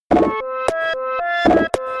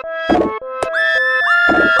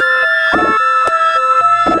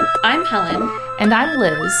Helen, And I'm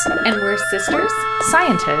Liz, and we're sisters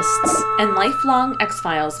scientists, and lifelong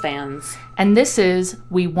X-Files fans. and this is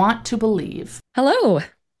We Want to Believe. Hello. We're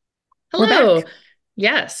Hello. back.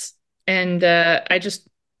 Yes. And I just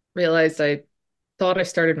realized I thought I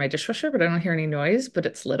started my dishwasher, but I don't hear any noise, but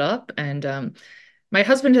it's lit up. And my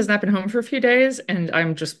husband has not been home for a few days, and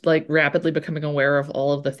I'm just like rapidly becoming aware of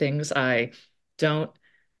all of the things I don't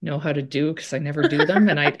know how to do because I never do them.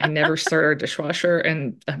 And I never start our dishwasher.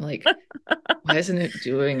 And I'm like, why isn't it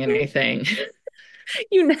doing anything?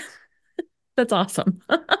 You know, that's awesome.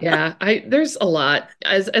 Yeah, there's a lot.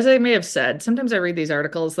 As I may have said, sometimes I read these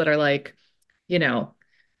articles that are like, you know,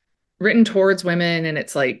 written towards women, and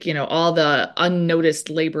it's like, all the unnoticed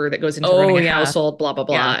labor that goes into Oh, running a yeah. household, blah blah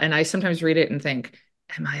Yeah. blah. And I sometimes read it and think,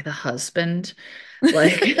 am I the husband?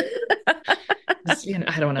 Like,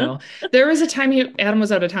 I don't know. There was a time Adam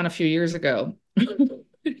was out of town a few years ago.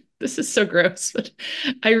 This is so gross, but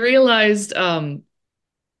I realized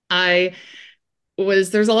I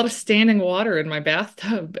there's a lot of standing water in my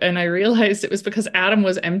bathtub, and I realized it was because Adam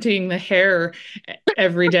was emptying the hair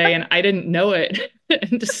every day and I didn't know it.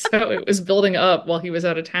 And so it was building up while he was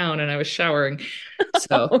out of town and I was showering.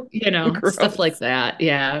 So, stuff like Gross. that.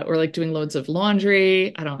 Yeah. Or like doing loads of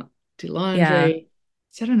laundry. I don't do Yeah. laundry.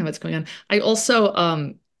 So I don't know what's going on. I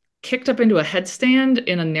also kicked up into a headstand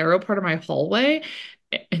in a narrow part of my hallway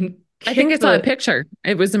and I think I kicked saw a the picture.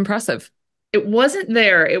 It was impressive. it wasn't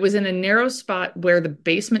there. It was in a narrow spot where the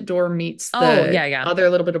basement door meets Oh, the yeah, yeah. other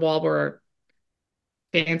little bit of wall where our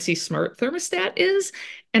fancy smart thermostat is.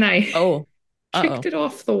 And I Oh, kicked uh-oh. it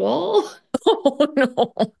off the wall. Oh,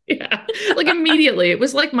 no. Yeah. Like immediately. It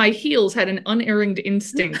was like my heels had an unerring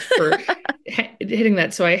instinct for hitting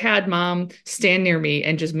that. So I had mom stand near me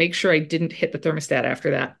and just make sure I didn't hit the thermostat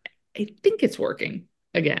after that. I think it's working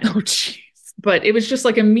again. Oh, jeez. But it was just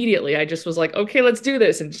like immediately, I just was like, okay, let's do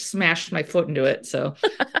this, and just smashed my foot into it. So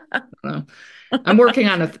I don't know. I'm working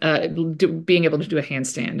on being able to do a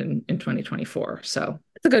handstand in 2024. So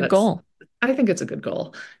It's a good goal. I think it's a good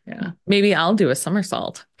goal. Yeah. Maybe I'll do a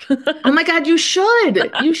somersault. Oh my God, you should.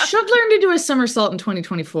 You should learn to do a somersault in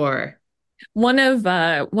 2024. One of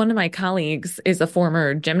my colleagues is a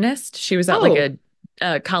former gymnast. She was at like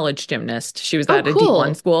Oh, a college gymnast. She was oh, at a D1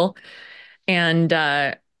 cool. school. And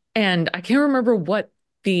I can't remember what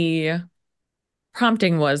the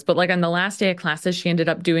prompting was, but like on the last day of classes, she ended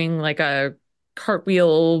up doing like a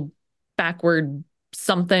cartwheel backward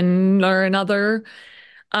something or another.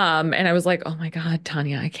 And I was like, oh my God,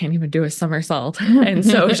 Tanya, I can't even do a somersault. And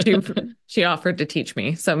so she offered to teach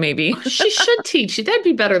me. So maybe. She should teach you. That'd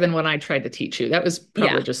be better than when I tried to teach you. That was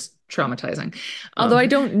probably Yeah. just traumatizing. Although I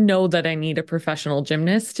don't know that I need a professional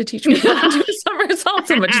gymnast to teach me how to do a somersault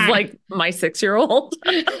so much as like my 6-year-old.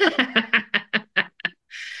 I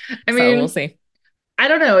So mean, we'll see. I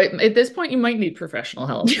don't know. At this point, you might need professional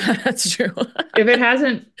help. Yeah, that's true. If it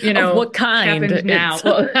hasn't, Of what kind? happened now.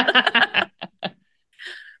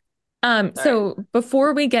 So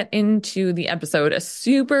before we get into the episode, a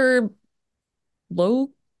super low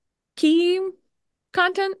key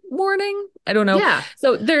content warning. I don't know. Yeah.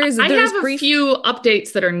 So there's I have a brief. few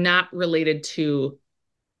updates that are not related to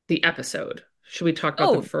the episode. Should we talk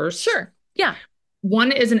about them Oh, first? sure. Yeah.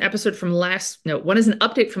 One is an episode from one is an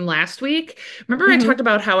update from last week. Remember I Mhm. talked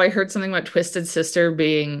about how I heard something about Twisted Sister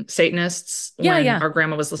being Satanists Yeah, when yeah. our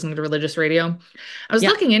grandma was listening to religious radio? I was Yeah.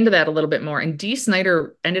 looking into that a little bit more, and Dee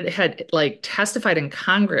Snider had like testified in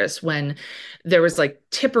Congress when there was like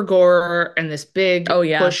Tipper Gore and this big Oh,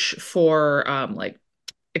 yeah. push for like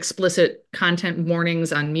explicit content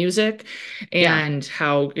warnings on music Yeah. and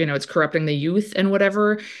how it's corrupting the youth and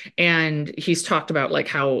whatever. And he's talked about like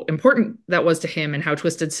how important that was to him and how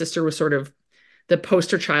Twisted Sister was sort of the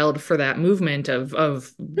poster child for that movement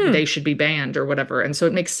of they should be banned or whatever. And so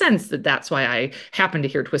it makes sense that that's why I happened to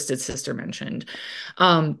hear Twisted Sister mentioned.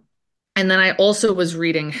 And then I also was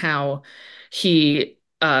reading how he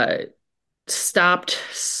stopped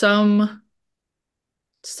some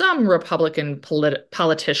Republican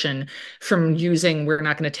politician from using "we're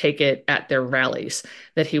not going to take it" at their rallies,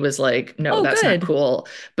 that he was like, no, Oh, that's not good. cool.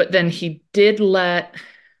 But then he did let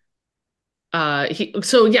what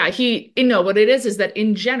it is that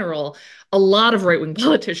in general a lot of right-wing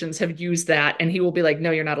politicians have used that, and he will be like,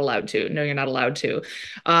 no, you're not allowed to. No, you're not allowed to.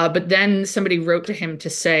 But then somebody wrote to him to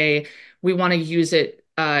say, we want to use it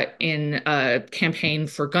in a campaign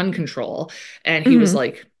for gun control. And he was Mhm.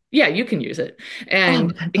 like, yeah, you can use it. Oh,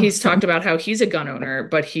 And that's he's awesome. talked about how he's a gun owner,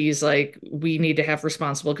 but he's like, we need to have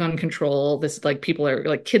responsible gun control. This, like, people are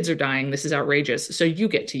like, kids are dying. This is outrageous. So you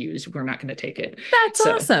get to use. We're not going to take it. That's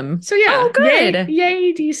So, awesome. so yeah, Oh, good.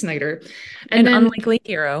 yay, Dee Snider. An And then unlikely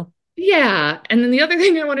hero. Yeah. And then the other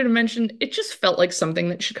thing I wanted to mention, it just felt like something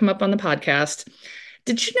that should come up on the podcast.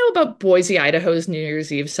 Did you know about Boise, Idaho's New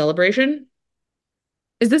Year's Eve celebration?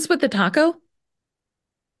 Is this with the taco?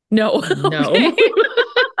 No. No. Okay.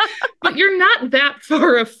 But you're not that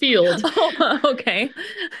far afield. Oh, okay.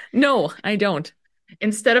 No, I don't.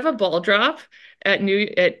 Instead of a ball drop at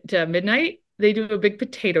midnight, they do a big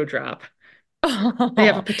potato drop. They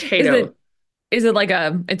have a Oh, potato. is it like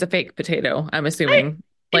it's a fake potato, I'm I assuming,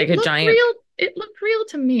 like it a looked giant. real. It looked real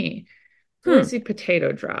to me. Hmm. Boise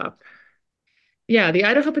potato drop. Yeah, the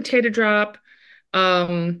Idaho potato drop.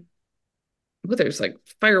 Um, well, there's like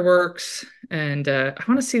fireworks, and I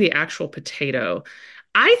want to see the actual potato.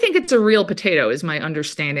 I think it's a real potato, is my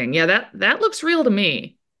understanding. Yeah, that looks real to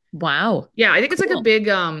me. Wow. Yeah, I think it's like a Cool. big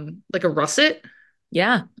like a russet.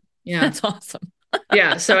 Yeah, Yeah. that's awesome.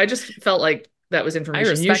 Yeah, so I just felt like that was I information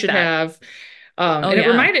you respect should that. have. Oh And it yeah,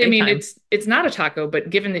 reminded, I big mean, time. it's not a taco, but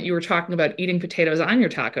given that you were talking about eating potatoes on your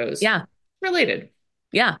tacos, Yeah, related.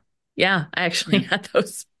 yeah, yeah. I actually Yeah. had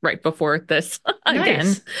those right before this again.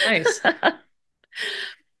 Nice. Nice.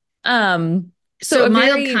 Um, so So a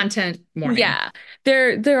mild very content morning. yeah,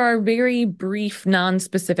 there are very brief,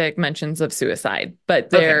 non-specific mentions of suicide,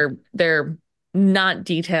 but Okay. they're not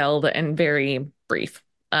detailed and very brief.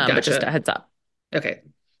 But just a Gotcha. heads up. Okay.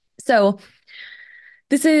 So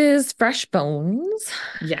this is Fresh Bones,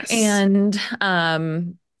 Yes. and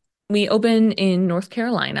we open in North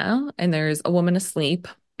Carolina, and there's a woman asleep,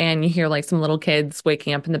 and you hear like some little kids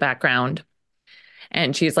waking up in the background,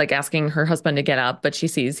 and she's like asking her husband to get up, but she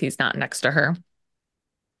sees he's not next to her,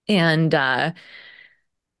 and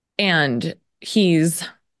and he's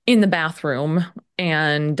in the bathroom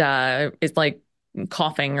and is like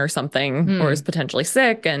coughing or something, or is Hmm. potentially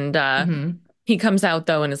sick, and Hmm. he comes out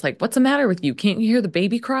though and is like, "What's the matter with you? Can't you hear the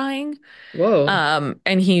baby crying?" Whoa.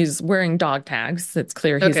 And he's wearing dog tags. It's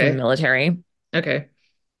clear he's in the Okay. military. Okay.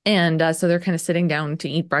 And so they're kind of sitting down to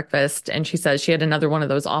eat breakfast. And she says she had another one of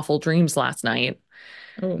those awful dreams last night.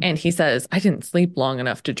 Oh. And he says, "I didn't sleep long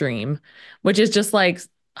enough to dream," which is just like,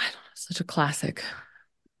 I don't know, such a classic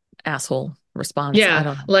asshole response. I Yeah.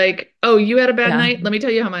 don't know. Like, oh, you had a bad Yeah. night? Let me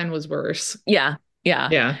tell you how mine was worse. Yeah. Yeah.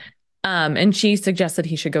 Yeah. And she suggested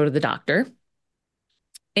he should go to the doctor.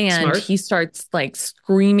 And Smart. he starts like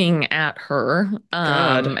screaming at her,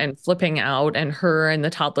 God. and flipping out, and her and the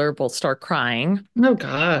toddler both start crying. Oh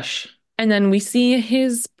gosh. And then we see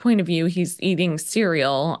his point of view. He's eating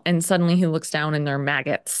cereal, and suddenly he looks down and there are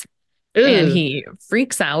maggots. And Ew. he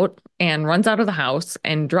freaks out and runs out of the house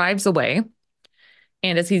and drives away.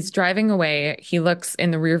 And as he's driving away, he looks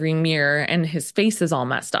in the rearview mirror and his face is all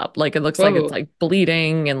messed up. Like it looks like it's Whoa. like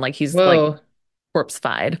bleeding and like he's like Whoa.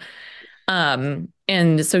 corpse-fied.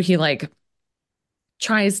 And so he like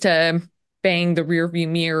tries to bang the rearview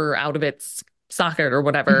mirror out of its socket or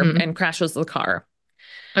whatever Hmm. and crashes the car.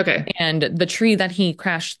 Okay. And the tree that he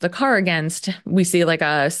crashed the car against, we see like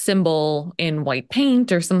a symbol in white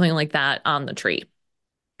paint or something like that on the tree.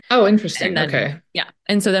 Oh, And interesting. then, Okay. yeah.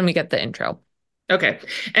 And so then we get the intro. Okay.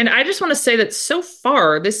 And I just want to say that so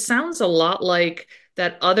far, this sounds a lot like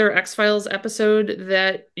that other X-Files episode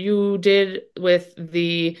that you did with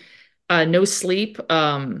the no sleep.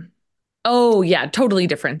 Oh, yeah. Totally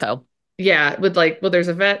different, though. Yeah, with like, well, there's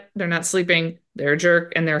a vet, they're not sleeping, they're a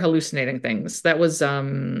jerk, and they're hallucinating things.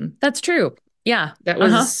 That's true. Yeah. That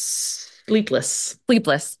Uh-huh. was Sleepless.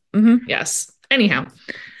 Sleepless. Hmm. Yes. Anyhow.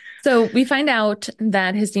 So we find out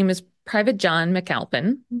that his name is Private John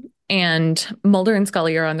McAlpin, and Mulder and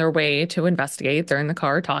Scully are on their way to investigate. They're in the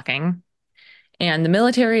car talking, and the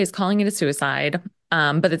military is calling it a suicide.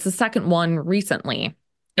 But it's the second one recently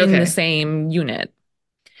in the Okay. same unit.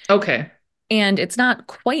 Okay. And it's not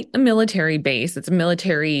quite a military base, it's a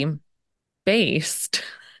military based.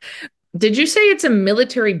 Did you say it's a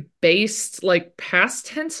military based, like past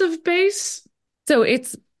tense of base? So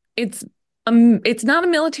it's not a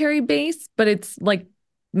military base, but it's like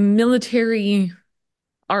military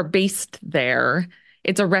are based there.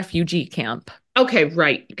 It's a refugee camp. Okay,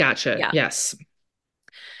 right. Gotcha. Yeah. Yes.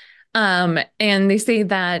 And they say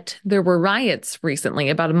that there were riots recently,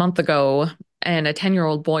 about a month ago, and a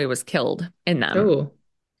 10-year-old boy was killed in them. Oh.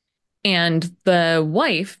 And the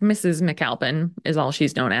wife, Mrs. McAlpin, is all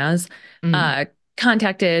she's known as, Mm.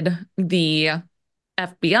 contacted the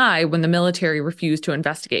FBI when the military refused to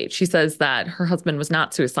investigate. She says that her husband was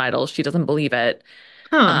not suicidal. She doesn't believe it.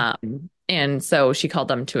 Huh. And so she called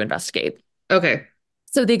them to investigate. Okay.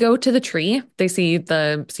 So they go to the tree. They see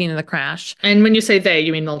the scene of the crash. And when you say they,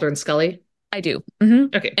 you mean Mulder and Scully? I do. Hmm.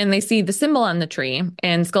 Okay. And they see the symbol on the tree.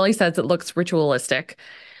 And Scully says it looks ritualistic,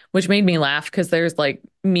 which made me laugh because there's like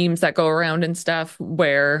memes that go around and stuff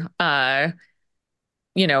where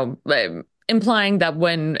implying that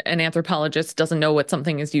when an anthropologist doesn't know what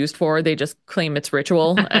something is used for, they just claim it's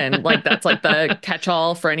ritual. And like that's like the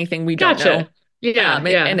catch-all for anything we don't know. Gotcha. Yeah, And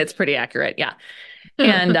yeah. it's pretty accurate. Yeah.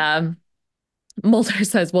 And Mulder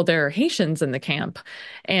says, well, there are Haitians in the camp.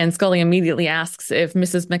 And Scully immediately asks if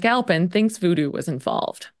Mrs. McAlpin thinks voodoo was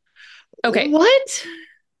involved. Okay. What?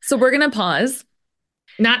 So we're going to pause.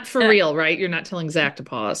 Not for real, right? You're not telling Zach to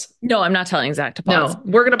pause. No, I'm not telling Zach to pause. No,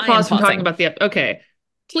 we're going to I am pause from talking pausing. about the okay.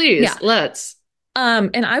 Please, Yeah. let's.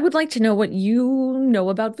 And I would like to know what you know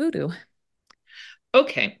about voodoo.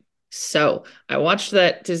 Okay. So I watched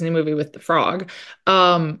that Disney movie with the frog.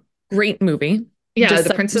 Great movie. Yeah, Just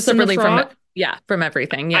The Princess and the separately Frog. from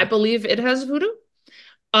everything. I Yeah. believe it has voodoo.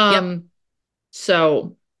 Yep.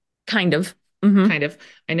 So Kind of. Hmm. kind of.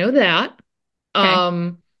 I know that.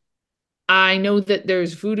 Okay. I know that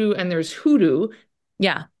there's voodoo and there's hoodoo.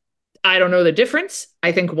 Yeah. I don't know the difference.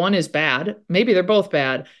 I think one is bad. Maybe they're both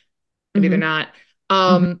bad. Maybe they're Hmm. not.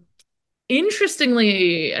 Hmm.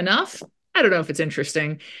 Interestingly enough, I don't know if it's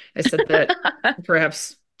interesting. I said that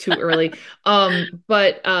perhaps too early.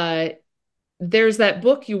 But there's that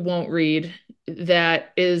book you won't read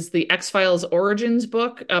that is the X-Files Origins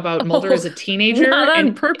book about Mulder as a teenager. Not on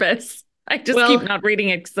And purpose. I just keep well, not reading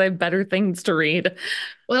it because I have better things to read.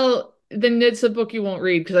 well, then it's a book you won't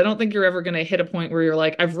read because I don't think you're ever going to hit a point where you're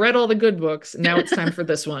like, I've read all the good books. Now it's time for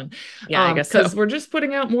this one. Yeah, I guess so. Because we're just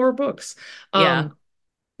putting out more books. Yeah.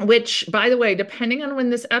 Which, by the way, depending on when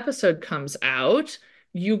this episode comes out,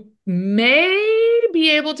 you may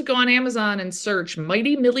be able to go on Amazon and search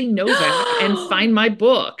Mighty Millie Novak and find my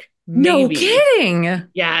book. No Maybe. kidding.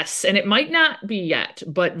 Yes, and it might not be yet,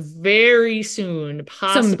 but very soon,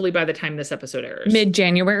 possibly by the time this episode airs.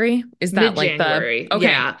 Mid-January? Is that like Mid-January. the... Okay.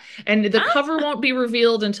 Yeah. And the cover won't be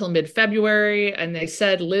revealed until mid-February. And they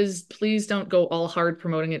said, Liz, please don't go all hard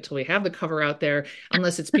promoting it till we have the cover out there,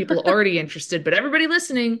 unless it's people already interested. But everybody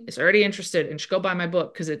listening is already interested and should go buy my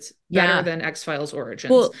book because it's better than X-Files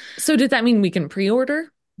Origins. Well, so does that mean we can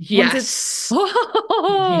pre-order? Yes.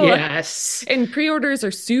 Oh, yes. And pre-orders are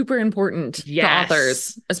super important Yes. to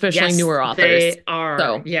authors, especially Yes, newer authors. They are.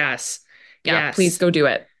 So, yes. Yeah, Yes. please go do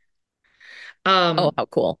it. Oh, how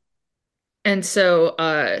cool. And so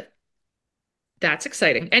that's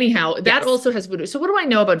exciting. Anyhow, that also has voodoo. So what do I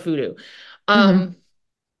know about voodoo?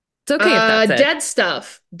 It's okay if that's it. Dead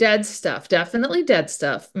stuff. Dead stuff. Definitely dead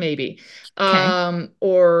stuff, maybe. Okay.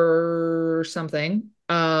 Or something.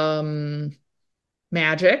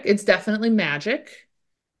 Magic. It's definitely magic.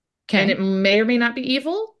 Okay. And it may or may not be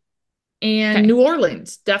evil. And Okay. New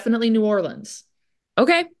Orleans. Definitely New Orleans.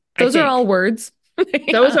 Okay. Those are all words.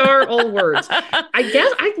 Those are all words. I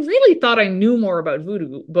guess I really thought I knew more about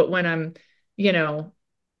voodoo, but when I'm,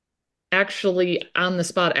 actually on the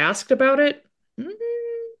spot asked about it,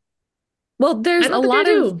 Well, there's I a don't think lot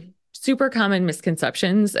I of do. super common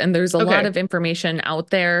misconceptions, and there's a lot of information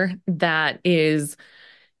out there that is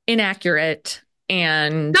inaccurate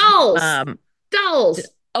and Dolls. oh,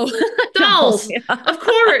 Dolls. Yeah. Of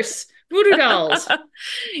course. Voodoo dolls.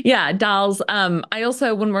 Yeah, dolls. I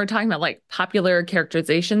also, when we're talking about like popular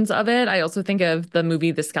characterizations of it, I also think of the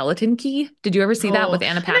movie The Skeleton Key. Did you ever see that with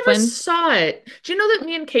Anna I never Paquin? saw it. Do you know that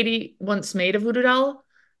me and Katie once made a voodoo doll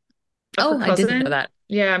of her I cousin? didn't know that.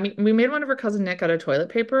 Yeah, we made one of her cousin Nick out of toilet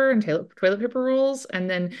paper and toilet paper rolls, and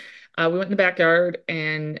then we went in the backyard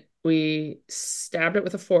and we stabbed it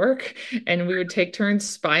with a fork, and we would take turns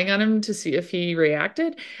spying on him to see if he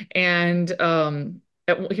reacted. And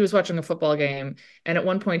he was watching a football game, and at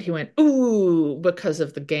one point he went, "Ooh," because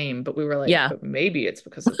of the game, but we were like, Yeah. "But maybe it's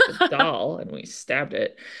because of the doll," and we stabbed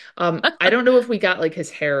it. I don't know if we got like his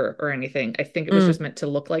hair or anything. I think it was just meant to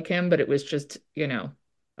look like him, but it was just,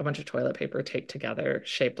 a bunch of toilet paper taped together,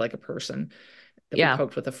 shaped like a person that we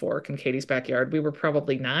poked with a fork in Katie's backyard. We were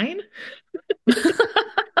probably 9.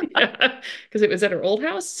 Yeah, because it was at her old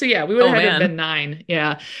house. So yeah, we would have had to have been 9.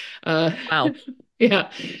 Yeah. Wow. Yeah.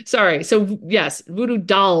 Sorry. So yes, voodoo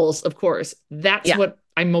dolls, of course. That's what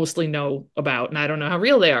I mostly know about, and I don't know how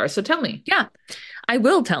real they are. So tell me. Yeah, I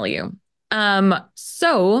will tell you.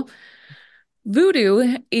 So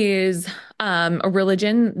voodoo is a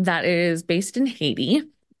religion that is based in Haiti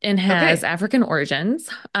and has African origins.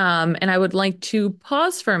 And I would like to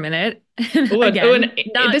pause for a minute. Again,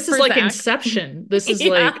 this is like Zach. Inception. This is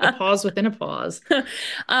like a pause within a pause.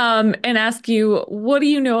 And ask you, what do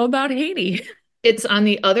you know about Haiti? It's on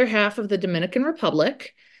the other half of the Dominican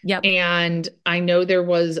Republic. Yep. And I know there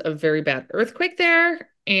was a very bad earthquake there.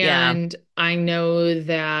 And I know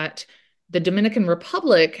that the Dominican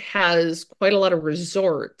Republic has quite a lot of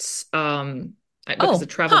resorts because of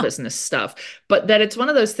travel business stuff. But that it's one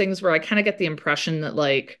of those things where I kind of get the impression that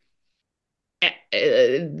like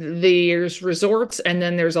there's resorts and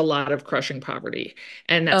then there's a lot of crushing poverty,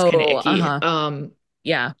 and that's kind of Oh, icky. uh-huh.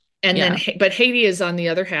 Yeah. And then Yeah. but Haiti is on the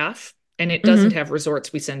other half, and it doesn't Hmm. have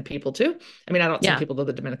resorts we send people to. I mean, I don't send Yeah. people to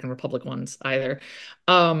the Dominican Republic ones either.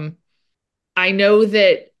 Um, I know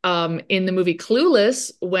that in the movie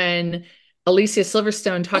Clueless, when Alicia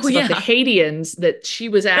Silverstone Oh, talks about the yeah. Haitians, that she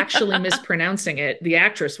was actually mispronouncing it. The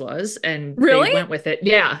actress was, and they Really? went with it.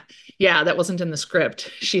 Yeah. Yeah, that wasn't in the script.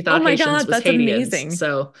 She Oh thought my Haitians God, was that's Haitians. amazing.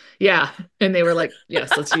 So, yeah. And they were like,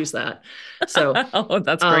 yes, let's use that. So, Oh,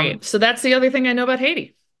 that's great. so that's the other thing I know about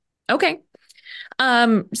Haiti. Okay.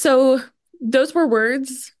 So those were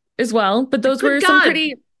words as well, but those Good were some God.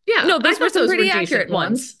 pretty, Yeah, no, I those were thought some those were pretty decent accurate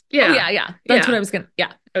ones. ones. Oh Yeah. yeah, yeah. That's what I Yeah. was gonna,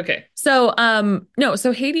 yeah. Okay. So, no,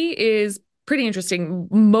 so Haiti is pretty interesting.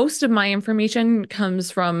 Most of my information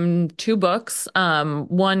comes from two books.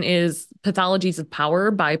 One is Pathologies of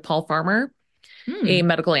Power by Paul Farmer, a Hmm.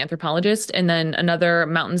 medical anthropologist, and then another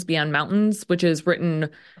Mountains Beyond Mountains, which is written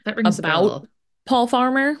That rings a about bell. Paul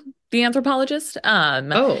Farmer, the anthropologist.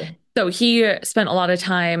 Oh, So he spent a lot of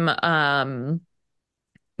time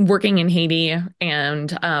working in Haiti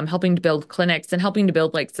and helping to build clinics and helping to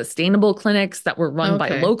build like sustainable clinics that were run by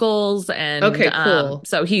okay. locals. And Okay, cool.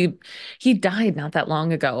 so he died not that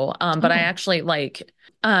long ago. But I Oh. actually like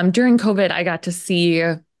during COVID, I got to see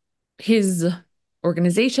his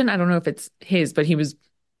organization. I don't know if it's his, but he was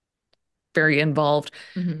very involved.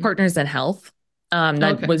 Hmm. Partners in Health, that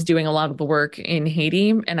Okay. was doing a lot of the work in Haiti,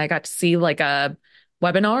 and I got to see like a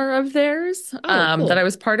webinar of theirs Oh, that I cool.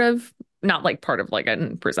 was part of, not like part of, like I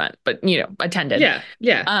didn't present, but attended. Yeah,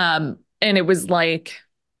 yeah. And it was like,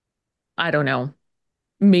 I don't know,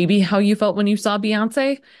 maybe how you felt when you saw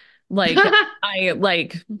Beyonce. Like I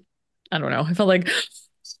like, I don't know, I felt like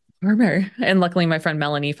Armor. And luckily my friend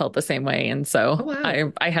Melanie felt the same way. And Oh, so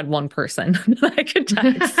wow. I had one person that I could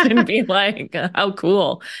text and be like, how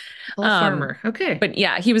cool. Paul Um, Farmer. Okay. but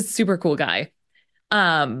yeah, he was a super cool guy.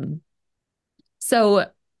 Um, so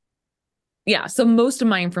yeah, so most of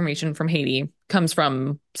my information from Haiti comes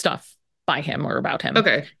from stuff by him or about him.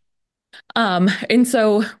 Okay. And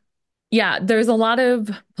so yeah, there's a lot of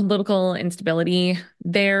political instability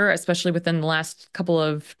there, especially within the last couple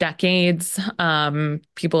of decades.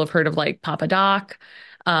 People have heard of like Papa Doc.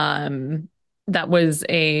 Um, that was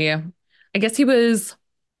I guess he was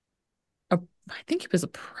I think he was a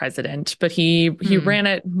president, but he Hmm. ran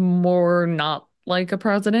it more not like a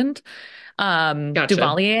president. Gotcha.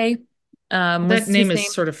 Duvalier, That was name his is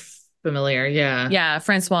name. sort of familiar. Yeah. Yeah,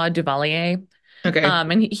 Francois Duvalier. Okay.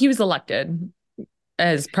 And he was elected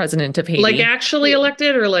as president of Like Haiti. actually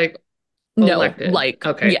elected or like No, elected? like,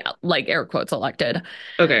 Okay. yeah, like air quotes elected.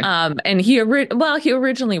 Okay. And he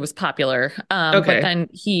originally was popular, but Okay. then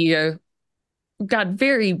he got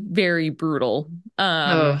very, very brutal,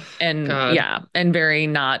 Oh, and God. yeah, and very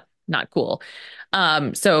not cool.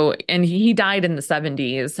 So and he died in the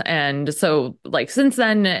 70s, and so like since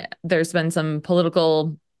then there's been some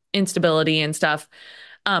political instability and stuff.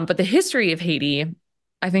 But the history of Haiti,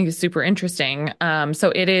 I think, is super interesting.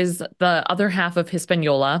 So it is the other half of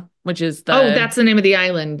Hispaniola, which is Oh, the that's the name of the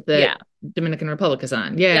island yeah, that Dominican Republic is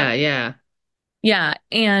on. yep, Yeah, yeah. yeah,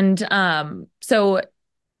 and so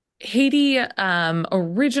Haiti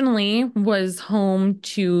originally was home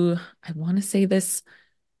to, I want to say this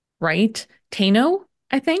right, Taino,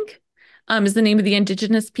 I think, is the name of the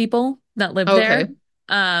indigenous people that live there. Okay.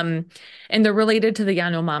 Um, and they're related to the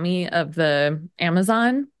Yanomami of the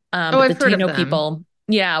Amazon. Oh, But the I've heard of Taino them. people,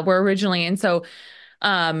 yeah, were originally, and so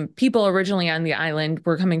people originally on the island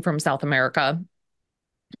were coming from South America,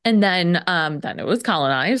 and then it was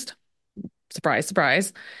colonized. Surprise,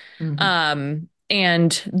 surprise. Hmm.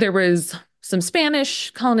 And there was some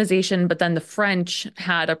Spanish colonization, but then the French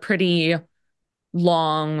had a pretty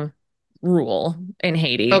long rule in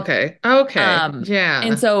Haiti. Okay. Okay. Um, and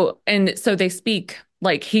Yeah. so and so they speak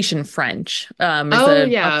like Haitian French, is Oh, a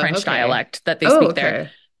yeah. French Okay. dialect that they Oh, speak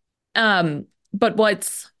there. okay. But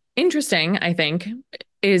what's interesting, I think,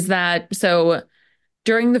 is that so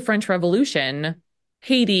during the French Revolution,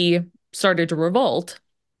 Haiti started to revolt.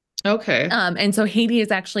 Okay. And so Haiti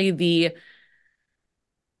is actually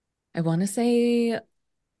I want to say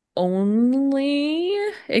only,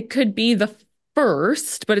 it could be the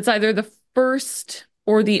first, but it's either the first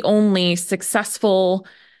or the only successful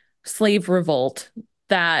slave revolt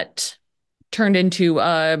that turned into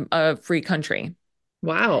a free country.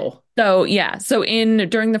 Wow. So yeah, so in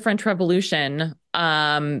during the French Revolution,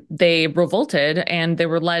 they revolted and they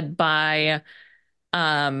were led by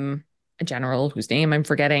um a general whose name I'm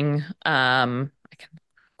forgetting. I can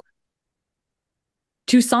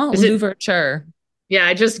Toussaint Is it? Louverture. Yeah,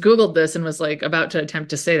 I just Googled this and was like about to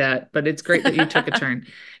attempt to say that, but it's great that you took a turn.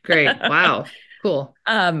 Great. Wow. Cool.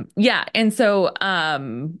 Yeah, and so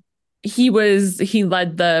he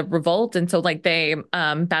led the revolt, and so like they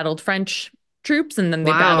battled French troops, and then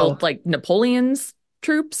they Wow. battled like Napoleon's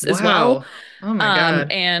troops as well, Wow. Oh my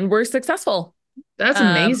God. and were successful. That's And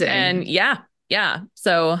amazing. yeah,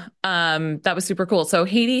 so that was super cool. So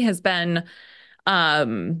Haiti has been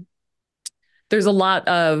um there's a lot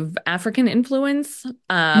of African influence,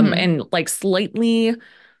 Hmm. and like slightly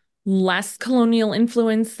less colonial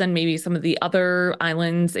influence than maybe some of the other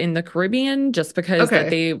islands in the Caribbean, just because that Okay.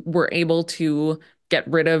 they were able to get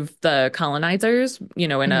rid of the colonizers,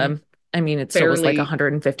 in Hmm. I mean, it still was like Fairly.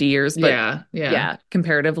 150 years, but Yeah. Yeah. yeah,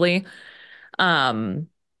 comparatively. Um,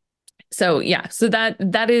 so yeah, so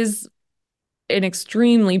that is an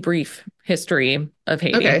extremely brief history of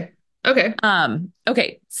Haiti. Okay. Okay.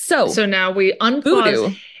 Okay, so So now we unpause voodoo,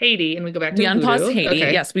 Haiti and we go back we to unpause voodoo. Haiti.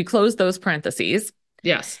 Okay. Yes, we close those parentheses.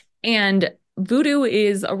 Yes. And voodoo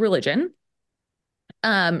is a religion.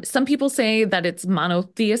 Some people say that it's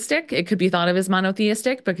monotheistic. It could be thought of as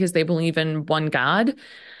monotheistic because they believe in one God.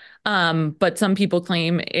 But some people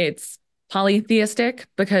claim it's polytheistic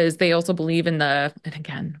because they also believe in and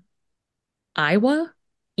again, Iwa,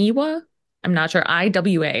 Iwa. I'm not sure.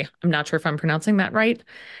 IWA. I'm not sure if I'm pronouncing that right.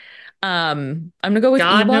 I'm gonna go with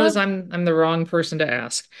God knows Iwa. I'm the wrong person to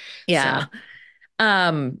ask. Yeah. So,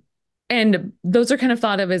 Um, and those are kind of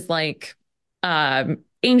thought of as like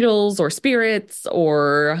angels or spirits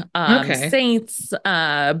or okay. saints,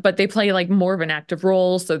 but they play like more of an active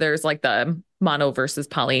role. So there's like the mono versus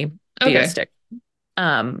Okay. polytheistic.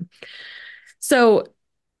 Um, so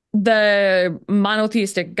the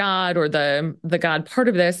monotheistic God or the God part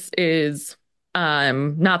of this is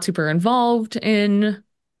not super involved in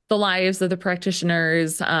the lives of the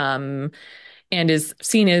practitioners. And is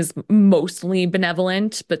seen as mostly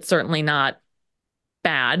benevolent, but certainly not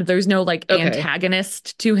bad. There's no like Okay.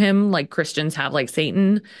 antagonist to him like Christians have like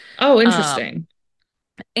Satan. Oh, Um, interesting.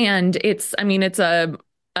 and I mean, it's an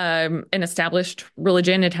established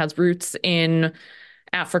religion. It has roots in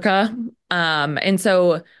Africa. And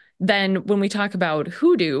so then when we talk about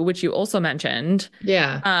hoodoo, which you also mentioned,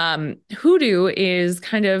 Yeah. hoodoo is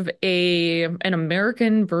kind of an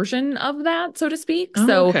American version of that, so to speak. Oh,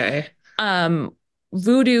 So okay. um,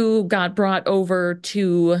 voodoo got brought over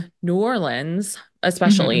to New Orleans,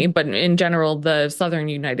 especially, Hmm. but in general, the southern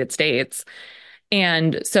United States.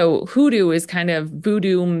 And so hoodoo is kind of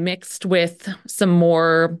voodoo mixed with some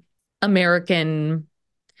more American,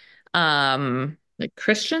 um, Like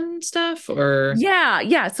Christian stuff or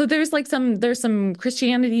yeah. So there's some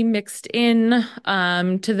Christianity mixed in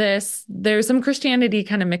to this. There's some Christianity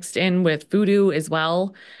kind of mixed in with voodoo as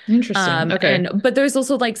well. interesting. Okay. But there's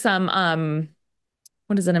also like some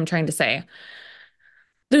what is it I'm trying to say?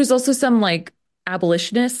 There's also some like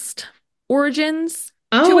abolitionist origins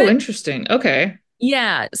to Oh, it. interesting. Okay.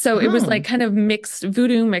 Yeah, so it was like Oh, kind of mixed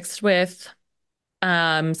voodoo mixed with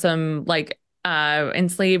some like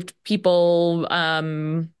enslaved people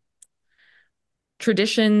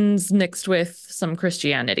traditions mixed with some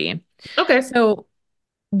Christianity. okay. So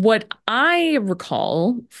what I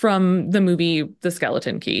recall from the movie The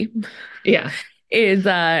Skeleton Key Yeah. is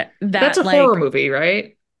That's that a horror like movie,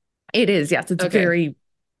 right? it is, yes, it's Okay. very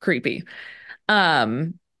creepy.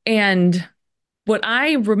 Um and what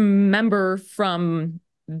I remember from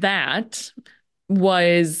that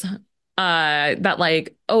was that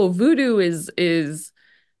like, oh, voodoo is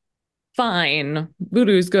fine.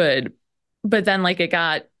 Voodoo is good. But then like it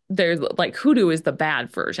got there's like hoodoo is the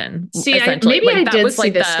bad version, See, I essentially. maybe Like I that did was see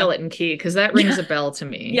like the the Skeleton Key because that rings yeah, a bell to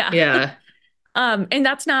me. yeah. Yeah. And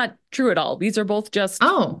that's not true at all. These are both just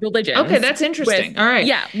Oh, okay. religions That's interesting. All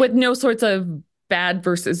right. with no sorts of bad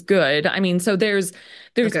versus good. I mean, so there's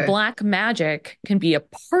Okay. black magic can be a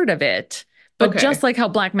part of it, but just Okay. like how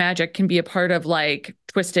black magic can be a part of like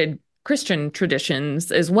twisted Christian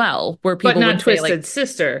traditions as well, where But people not would say like, Twisted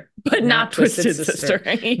Sister. but Not not Twisted twisted Sister.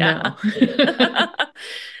 sister. Yeah. No.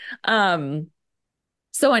 Um,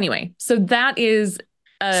 so anyway, so that is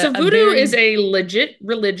So a voodoo is very a legit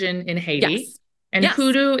religion in Haiti, yes. and Yes.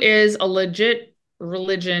 hoodoo is a legit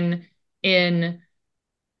religion in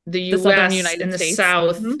the The Southern US, in United the States.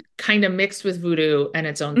 South, kind of mixed with voodoo and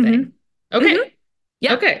its own Hmm. thing. Hmm. Okay.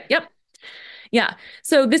 Yeah. Okay. Yep. Yeah.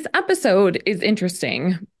 So this episode is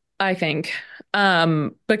interesting, I think,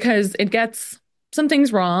 because it gets some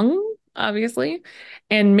things wrong, obviously,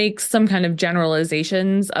 and makes some kind of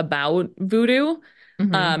generalizations about voodoo,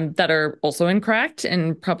 Hmm. that are also incorrect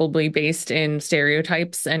and probably based in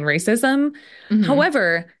stereotypes and racism. Hmm.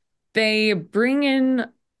 However, they bring in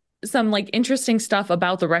some like interesting stuff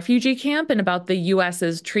about the refugee camp and about the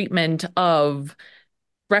US's treatment of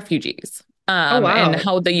refugees. Oh, And wow.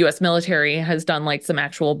 how the US military has done like some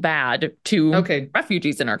actual bad to Okay.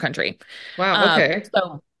 refugees in our country. Wow. Okay.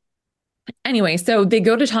 So anyway, so they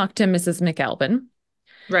go to talk to Mrs. McAlpin,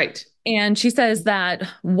 Right. and she says that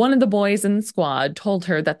one of the boys in the squad told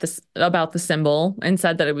her that this about the symbol and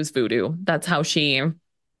said that it was voodoo. That's how she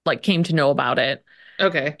like came to know about it.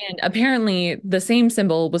 Okay. And apparently the same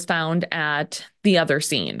symbol was found at the other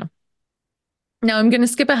scene. Now I'm going to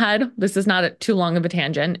skip ahead. This is not too long of a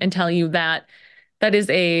tangent and tell you that that is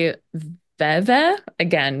a veve.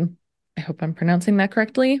 Again, I hope I'm pronouncing that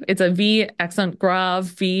correctly. It's a V accent grave,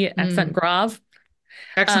 V accent Mm. grave.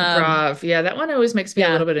 Accent Um, grave. Yeah, that one always makes me a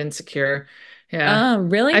yeah. little bit insecure. Yeah. I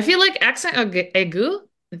Really? feel like accent aigu,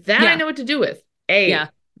 that I Yeah. know what to do with. A, Yeah.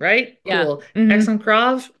 right? Yeah. Cool. Hmm. Accent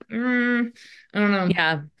grave? I don't know.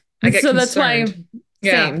 Yeah. I get So that's why, concerned.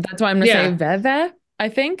 Yeah. same. That's why I'm gonna say Yeah. veve, I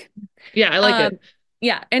think. Yeah, I like Um, it.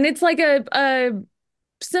 yeah, and it's like a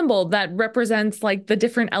symbol that represents like the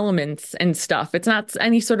different elements and stuff. It's not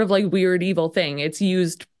any sort of like weird evil thing. It's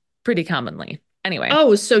used pretty commonly. Anyway,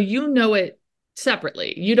 Oh, so you know it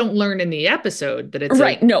separately. You don't learn in the episode that it's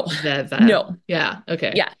right. a No. the. No. Yeah.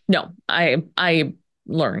 Okay. Yeah. No. I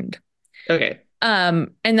learned. Okay. And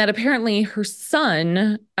that apparently her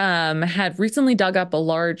son had recently dug up a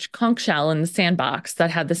large conch shell in the sandbox that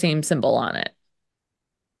had the same symbol on it.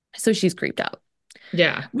 So she's creeped out.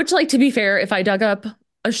 Yeah. Which, like, to be fair, if I dug up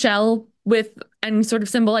a shell with any sort of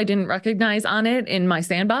symbol I didn't recognize on it in my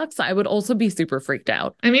sandbox, I would also be super freaked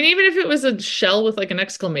out. I mean, even if it was a shell with like an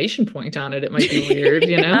exclamation point on it, it might be weird,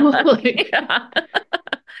 you know? Like, Yeah.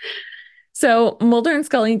 So Mulder and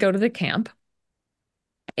Scully go to the camp,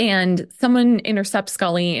 and someone intercepts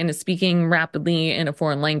Scully and is speaking rapidly in a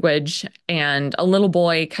foreign language, and a little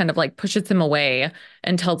boy kind of like pushes him away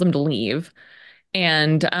and tells him to leave.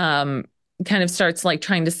 And kind of starts like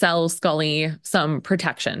trying to sell Scully some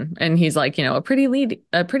protection. And he's like, a pretty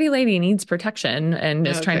lady needs protection, and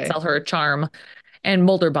is trying to okay. sell her a charm. And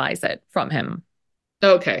Mulder buys it from him.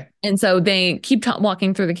 Okay. And so they keep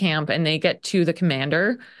walking through the camp, and they get to the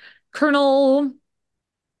commander, Colonel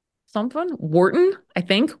something, Wharton, I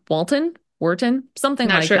think, Wharton, something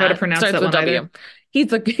Not like sure how to that. pronounce Starts that with one W. either. He's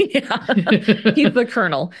the yeah, he's the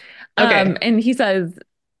colonel. Okay. And he says,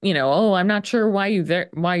 oh, I'm not sure why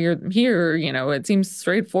you're here. It seems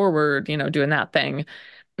straightforward, doing that thing.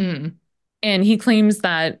 Mm. And he claims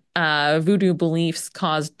that voodoo beliefs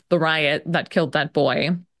caused the riot that killed that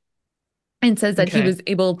boy, and says that he Okay. was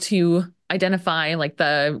able to identify like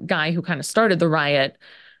the guy who kind of started the riot,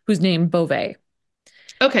 who's named Beauvais.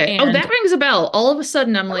 Okay. Oh, And that rings a bell. All of a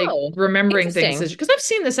sudden, I'm like oh, remembering things interesting. because I've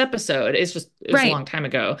seen this episode. It was a Right. long time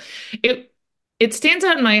ago. It stands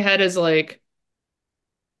out in my head as like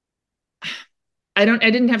I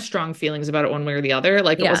didn't have strong feelings about it one way or the other.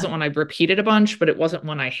 Like it Yeah. wasn't one I repeated a bunch, but it wasn't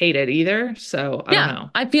one I hated either. So I don't Yeah. know.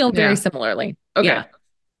 I feel very Yeah. similarly. Okay. Yeah.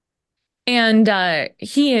 And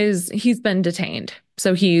he's been detained.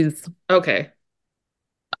 So Okay.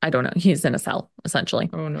 I don't know, he's in a cell, essentially.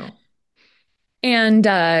 Oh no. And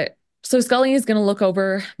so Scully is going to look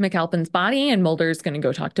over McAlpin's body, and Mulder's going to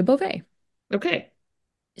go talk to Beauvais. Okay.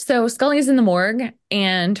 So Scully's in the morgue,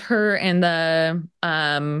 and her and the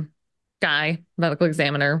guy, medical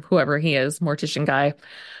examiner, whoever he is, mortician guy,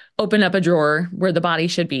 open up a drawer where the body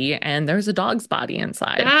should be, and there's a dog's body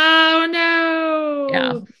inside. Oh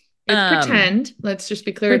Yeah. no. It's Um, pretend. Let's just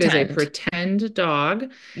be clear. It is a pretend. pretend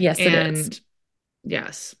dog. Yes, it is. And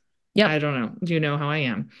yes, I Yep, don't know. You know how I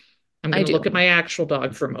am. I'm I going to look do. at my actual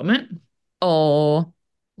dog for a moment. Oh,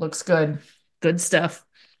 Looks good. Good stuff.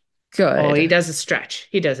 Oh, he good. does a stretch.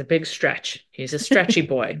 He does a big stretch. He's a stretchy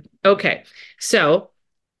boy. Okay. So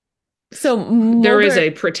So there is Mulder,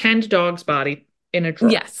 a pretend dog's body in a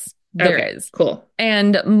drawer. yes, there Okay, is. cool.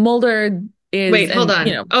 And Mulder is, Wait, hold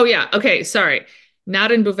and on. Oh yeah, okay, sorry.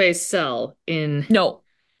 Not in Bouvet's cell, no,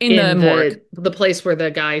 in the in morgue. the place where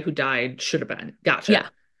the guy who died should have been. Yeah.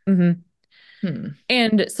 Gotcha. Hmm. Hmm.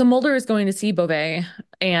 And so Mulder is going to see Beauvais,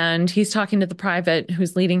 and he's talking to the private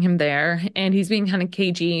who's leading him there, and he's being kind of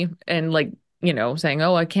cagey and like, saying,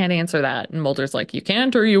 "Oh, I can't answer that." And Mulder's like, "You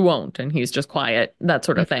can't or you won't," and he's just quiet, that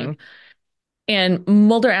sort of Mhm. thing. And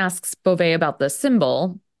Mulder asks Beauvais about the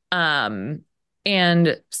symbol. Um,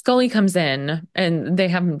 and Scully comes in, and they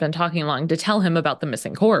haven't been talking long, to tell him about the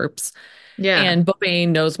missing corpse. Yeah, And Beauvais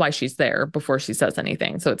knows why she's there before she says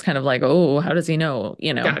anything. So it's kind of like, oh, how does he know?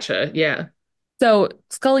 gotcha. Yeah. So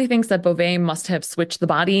Scully thinks that Beauvais must have switched the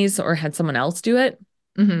bodies or had someone else do it.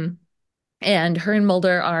 Hmm. And her and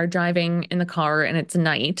Mulder are driving in the car, and it's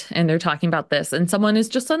night, and they're talking about this, and someone is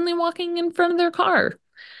just suddenly walking in front of their car.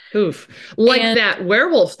 Oof. Like And that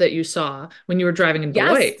werewolf that you saw when you were driving in yes,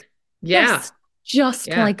 Beloit. Yeah. yes, just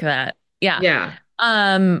Yeah. like that. Yeah. Yeah.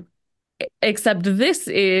 Um, except this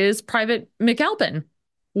is Private McAlpin,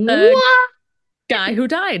 the What? guy who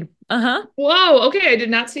died. Uh-huh. Whoa. Okay. I did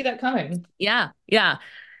not see that coming. Yeah, yeah.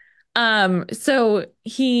 So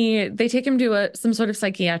they take him to some sort of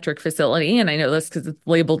psychiatric facility, and I know this because it's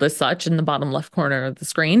labeled as such in the bottom left corner of the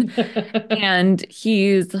screen. And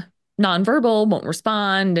he's nonverbal, won't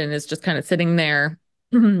respond, and is just kind of sitting there.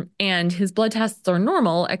 And his blood tests are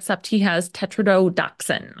normal, except he has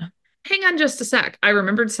tetrodotoxin. Hang on just a sec. I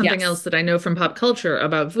remembered something else Yes. that I know from pop culture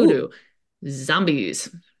about Ooh. voodoo. Zombies.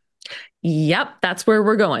 Yep, that's where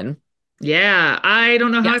we're going. Yeah, I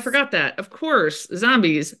don't know how I Yes. forgot that. Of course,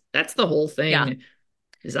 zombies. That's the whole Yeah. thing.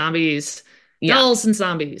 Zombies. Yeah. Dolls and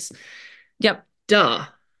zombies. Yep. Duh.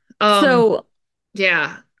 So,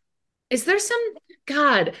 Yeah. Is there some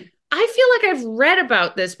God? I feel like I've read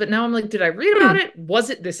about this, but now I'm like, did I read about it? Was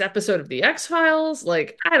it this episode of The X-Files?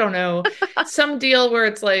 Like, I don't know. Some deal where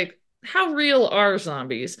it's like, how real are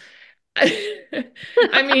zombies?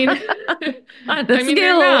 I mean, on a I mean, they're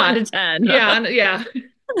scale of 1 to not. 10, Yeah, yeah.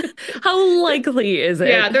 how likely is it?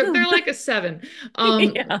 Yeah, they're like a 7.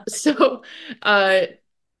 Yeah. So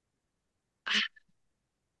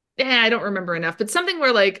yeah, I don't remember enough, but something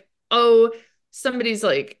where like, oh, somebody's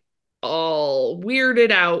like all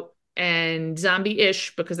weirded out and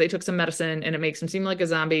zombie-ish because they took some medicine and it makes them seem like a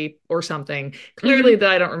zombie or something. Clearly, Mhm.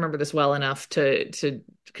 that I don't remember this well enough to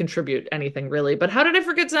contribute anything really. But how did I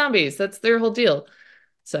forget zombies? That's their whole deal.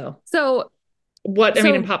 So, So, what I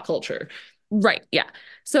mean in so pop culture. right, yeah.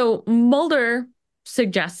 So Mulder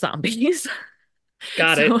suggests zombies.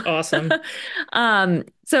 Got So, it. Awesome.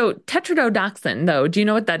 so tetrodotoxin, though, do you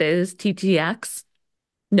know what that is? TTX?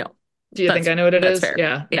 No, Do you think that's I know what it that's is? fair.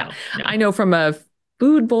 Yeah, Yeah, no, I no. know from a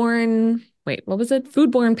foodborne, wait, what was it?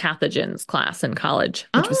 Foodborne pathogens class in college,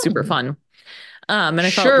 which was super Oh, fun. And I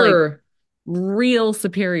felt like sure. real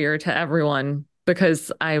superior to everyone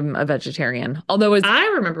because I'm a vegetarian. Although, as I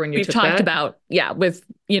remember when you we've took talked that. about, yeah,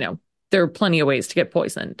 there are plenty of ways to get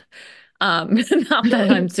poisoned. Not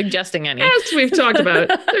that I'm suggesting any. As we've talked about,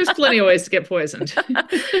 there's plenty of ways to get poisoned.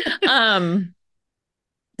 um,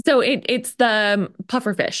 so it's the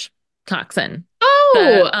pufferfish toxin, the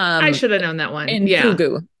Oh, I should have known that one. in Yeah.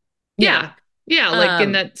 fugu. Yeah. Yeah. Yeah, like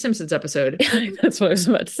in that Simpsons episode. That's what I was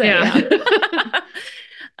about to say. Yeah.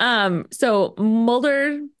 Yeah. So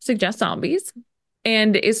Mulder suggests zombies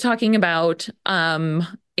and is talking about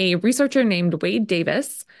a researcher named Wade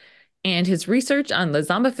Davis and his research on the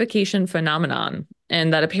zombification phenomenon,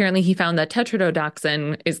 and that apparently he found that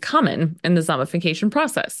tetrodotoxin is common in the zombification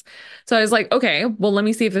process. So I was like, okay, well, let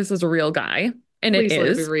me see if this is a real guy. And it Please let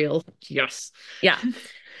it be is. real. Yes. Yeah.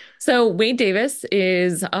 So Wade Davis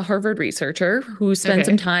is a Harvard researcher who spent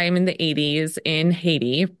some Okay. time in the 80s in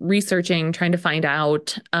Haiti researching, trying to find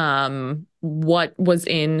out what was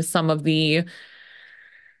in some of the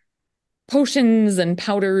potions and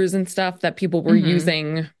powders and stuff that people were hmm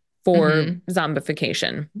using for hmm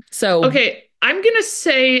zombification. So, Okay, I'm gonna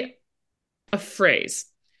say a phrase.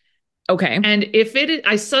 okay. And if it is,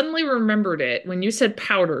 I suddenly remembered it when you said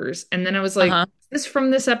powders, and then I was like, Uh-huh. is this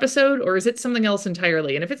from this episode or is it something else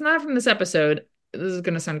entirely? And if it's not from this episode, this is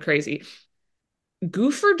gonna sound crazy.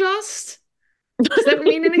 Goofer dust? Does that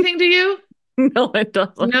mean anything to you? No, it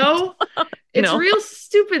doesn't. No? It's No. real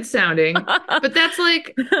stupid sounding, but that's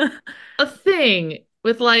like a thing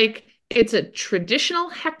with like it's a traditional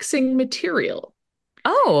hexing material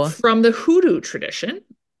Oh, from the hoodoo tradition,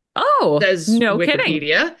 oh, says no kidding.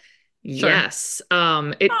 Wikipedia. Sure. Yes.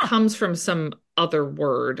 It Huh. comes from some other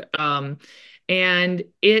word. And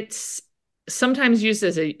it's sometimes used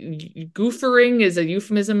as a goofering is a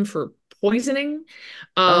euphemism for poisoning.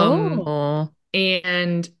 Um, Oh,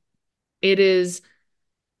 and it is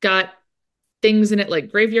got things in it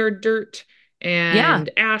like graveyard dirt yeah,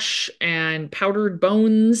 and ash and powdered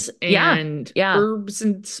bones yeah, and yeah. herbs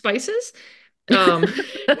and spices. Um,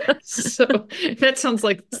 so that sounds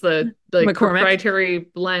like it's the like McCormick. proprietary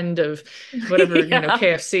blend of whatever, Yeah.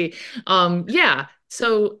 KFC. Yeah.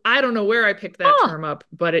 So I don't know where I picked that Huh. term up,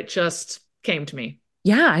 but it just came to me.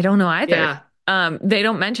 Yeah, I don't know either. Yeah. They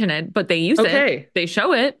don't mention it, but they use it. Okay. They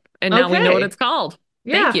show it, and now we know what Okay. it's called.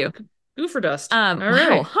 Thank Yeah. you. Goofer dust. All Wow,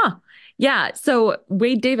 right. huh. Yeah, so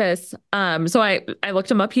Wade Davis, so I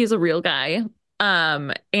looked him up. He's a real guy.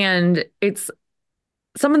 And it's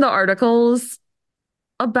some of the articles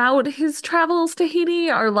about his travels to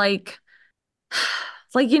Haiti are like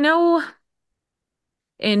it's like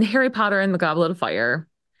in Harry Potter and the Goblet of Fire,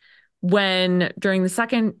 when during the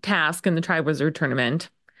second task in the Triwizard Tournament,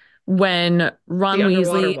 when Ron The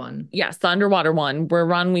underwater Weasley, one. yes, the underwater one, where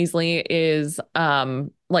Ron Weasley is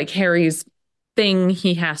like Harry's thing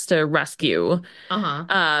he has to rescue. Uh-huh.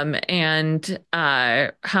 And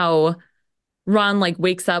how Ron like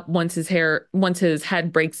wakes up once his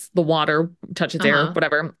head breaks the water, touches air, Uh-huh.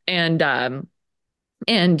 whatever, and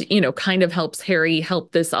kind of helps Harry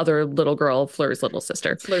help this other little girl, Fleur's little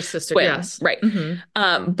sister, Fleur's sister, swim. yes. Right.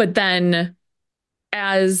 Mm-hmm. But then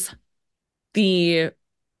as the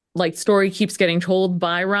like story keeps getting told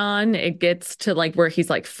by Ron, it gets to like where he's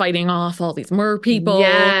like fighting off all these mer people.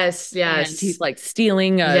 Yes, And yes. he's like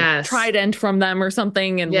stealing a Yes. trident from them or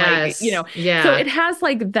something. And Yes. so Yeah. it has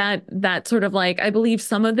like that sort of like, I believe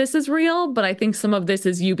some of this is real, but I think some of this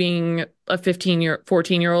is you being a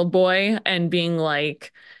 14-year-old boy and being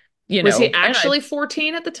like, Was he actually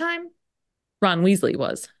 14 at the time? Ron Weasley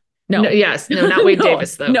was. No. Yes. No, not Wade No.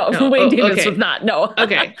 Davis, though. No, Wade Davis okay. was not. No.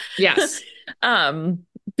 Okay. Yes.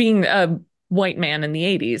 Being a white man in the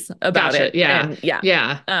 80s about Gotcha. it. Yeah. And yeah.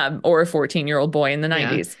 Yeah. Or a 14-year-old boy in the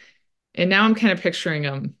 90s. And now I'm kind of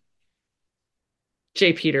picturing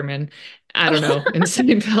Jay Peterman, I don't know, in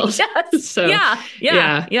Seinfeld. Yes. So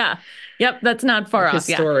Yeah. Yep, that's not far his off.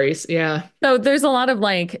 Yeah. stories. Yeah. So there's a lot of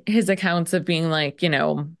like his accounts of being like,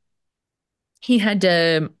 he had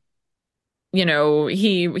to,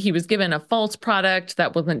 he was given a false product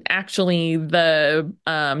that wasn't actually the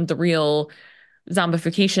real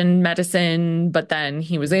zombification medicine, but then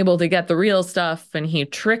he was able to get the real stuff and he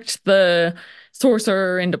tricked the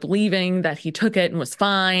sorcerer into believing that he took it and was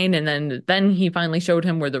fine, and then he finally showed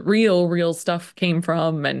him where the real stuff came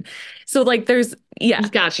from. And so like there's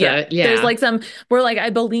Gotcha. Yeah. There's like some where like I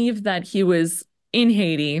believe that he was in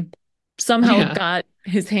Haiti, somehow got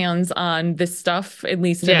his hands on this stuff, at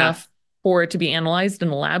least enough for it to be analyzed in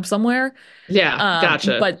a lab somewhere. Yeah.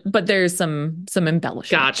 Gotcha. But there's some embellishment.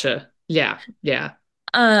 Gotcha. Yeah. Yeah.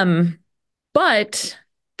 But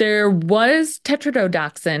there was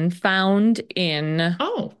tetrodotoxin found in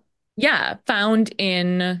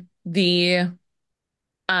the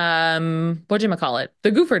whatchamacallit,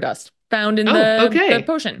 the goofer dust found in the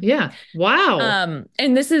potion. Yeah. Wow.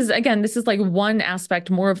 And this is like one aspect,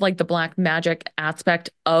 more of like the black magic aspect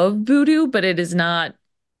of voodoo, but it is not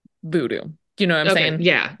voodoo. Do you know what I'm saying?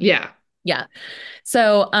 Yeah. Yeah. Yeah.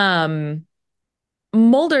 So,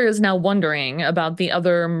 Mulder is now wondering about the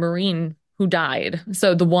other Marine who died.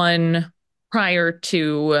 So the one prior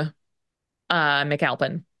to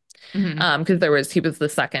McAlpin, because he was the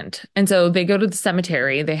second. And so they go to the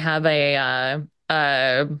cemetery. They have a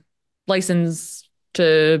license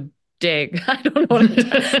to dig. I don't know what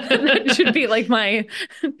that should be like my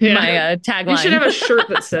tagline. You should have a shirt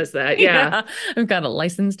that says that. Yeah. I've got a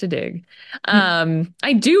license to dig.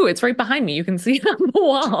 I do. It's right behind me. You can see it on the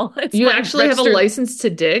wall. You actually have a license to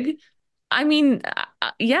dig? I mean,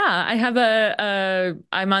 yeah, I have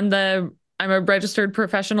I'm a registered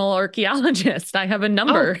professional archaeologist. I have a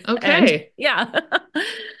number. Oh, okay. Yeah.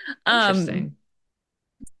 Interesting.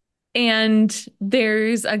 And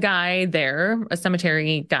there's a guy there, a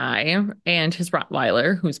cemetery guy, and his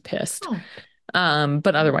Rottweiler who's pissed.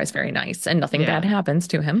 But otherwise very nice, and nothing bad happens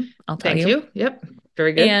to him. I'll tell you. Thank you. Yep.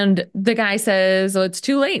 Very good. And the guy says, "Oh, it's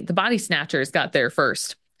too late. The body snatchers got there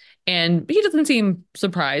first." And he doesn't seem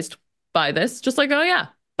surprised by this. Just like, "Oh yeah,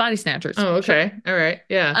 body snatchers." Oh, okay. Sure. All right.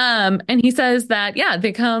 Yeah. And he says that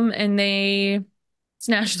they come and they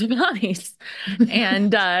snatch the bodies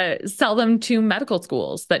and sell them to medical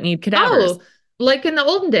schools that need cadavers. Oh, like in the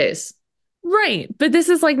olden days. Right. But this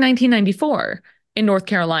is like 1994 in North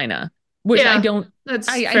Carolina, which I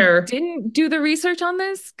didn't do the research on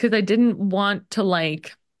this because I didn't want to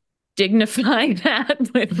like dignify that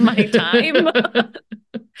with my time.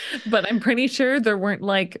 But I'm pretty sure there weren't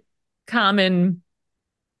like common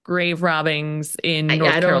grave robbings in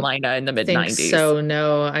North Carolina in the mid 90s. So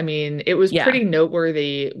no, I mean, it was pretty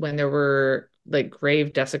noteworthy when there were like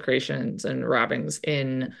grave desecrations and robbings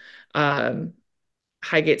in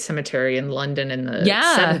Highgate Cemetery in London in the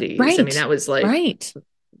 70s. Right. I mean, that was like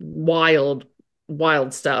wild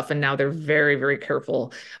stuff. And now they're very, very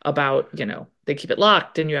careful about, they keep it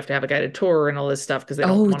locked and you have to have a guided tour and all this stuff because they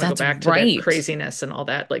don't want to go back to that craziness and all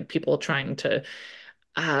that, like people trying to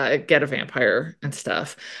get a vampire and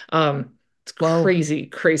stuff. It's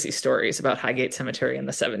crazy stories about Highgate Cemetery in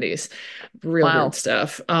the 70s. Real weird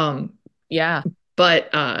stuff. But yeah,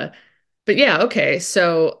 okay.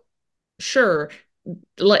 So sure.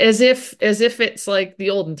 As if it's like the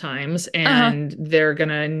olden times and they're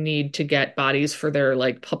gonna need to get bodies for their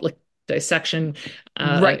like public dissection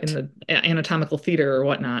in the anatomical theater or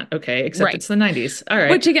whatnot. Okay, except it's the 90s. All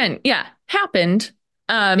right. Which again, happened.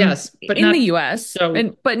 Yes, but in not the US,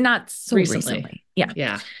 but not so recently.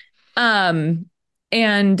 Yeah. Um,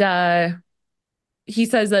 and he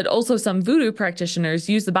says that also some voodoo practitioners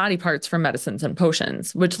use the body parts for medicines and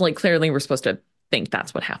potions, which like clearly we're supposed to think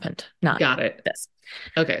that's what happened, not Got it. this.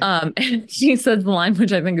 Okay. And he says the line,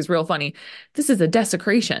 which I think is real funny. This is a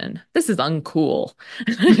desecration. This is uncool.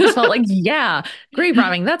 I just felt like, yeah, grave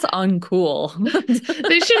robbing, that's uncool.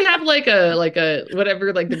 They should have like a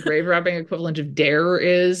whatever like the grave robbing equivalent of dare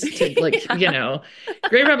is to like,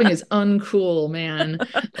 grave robbing is uncool, man.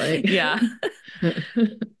 Like Yeah.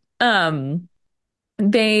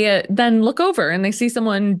 They then look over and they see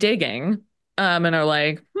someone digging. And are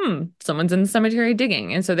like, someone's in the cemetery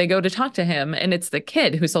digging. And so they go to talk to him, and it's the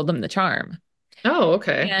kid who sold them the charm. Oh,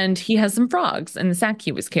 okay. And he has some frogs in the sack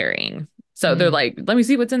he was carrying. So they're like, let me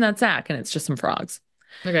see what's in that sack. And it's just some frogs.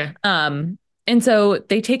 Okay. And so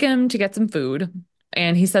they take him to get some food.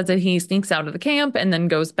 And he says that he sneaks out of the camp and then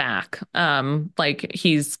goes back. Like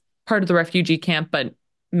he's part of the refugee camp, but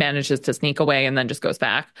manages to sneak away and then just goes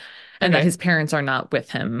back. And that his parents are not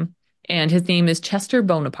with him. And his name is Chester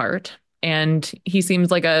Bonaparte. And he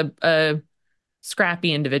seems like a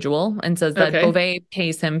scrappy individual and says that Beauvais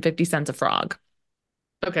pays him 50 cents a frog.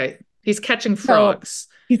 Okay. He's catching frogs.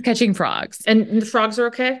 So he's catching frogs. And the frogs are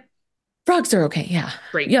okay? Frogs are okay, yeah.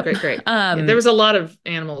 Great, yep. great. There was a lot of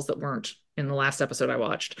animals that weren't in the last episode I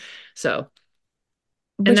watched. So,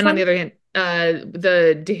 and then on the other hand,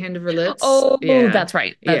 the De Hand of Verlitz. Oh, that's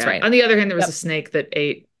right. That's right. On the other hand, there was a snake that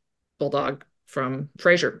ate Bulldog from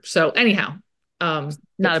Frasier. So anyhow,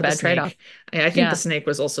 not a bad trade-off. I think the snake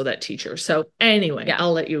was also that teacher. So anyway,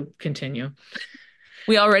 I'll let you continue.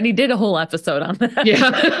 We already did a whole episode on that.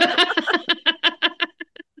 Yeah.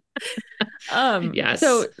 Yes.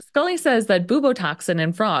 So Scully says that bubotoxin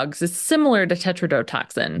in frogs is similar to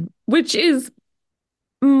tetrodotoxin, which is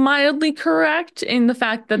mildly correct in the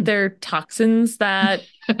fact that they're toxins that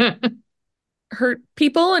hurt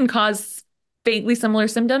people and cause vaguely similar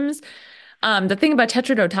symptoms. The thing about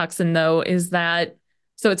tetrodotoxin, though, is that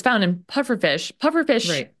so it's found in pufferfish.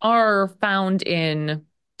 Pufferfish are found in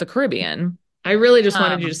the Caribbean. I really just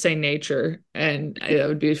wanted you to say nature, and that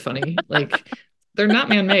would be funny. Like they're not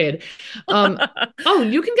man-made.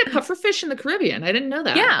 You can get pufferfish in the Caribbean. I didn't know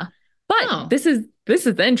that. Yeah, but this is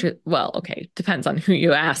the interest. Well, okay, depends on who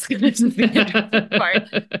you ask. This is the interesting part.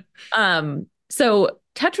 So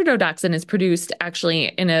tetrodotoxin is produced actually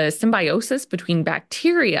in a symbiosis between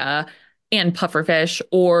bacteria and pufferfish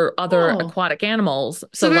or other aquatic animals.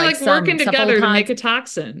 So they're like working together to make a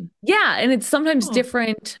toxin. Yeah, and it's sometimes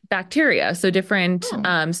different bacteria, so different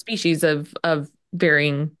species of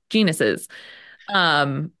varying genuses.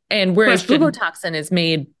 And whereas bubotoxin is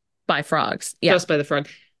made by frogs. Yeah. Just by the frog.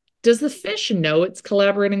 Does the fish know it's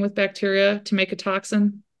collaborating with bacteria to make a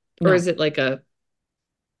toxin? Or is it like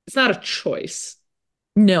it's not a choice?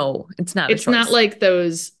 No, it's not. It's not like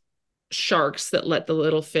those sharks that let the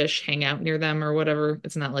little fish hang out near them or whatever.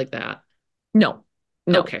 It's not like that. No.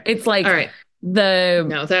 Okay. It's like all right. The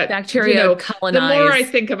bacteria colonize. The more I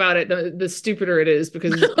think about it, the stupider it is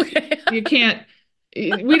because you can't.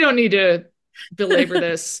 We don't need to belabor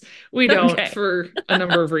this. We don't for a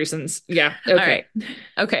number of reasons. Yeah. Okay. All right.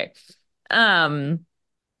 Okay.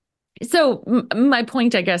 So my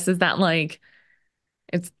point, I guess, is that like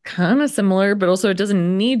it's kind of similar, but also it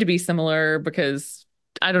doesn't need to be similar because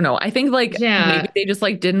I don't know. I think like maybe they just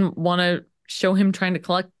like didn't want to show him trying to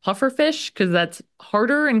collect pufferfish because that's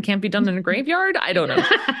harder and can't be done in a graveyard. I don't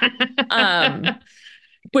know.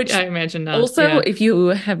 Which I imagine not. Also, if you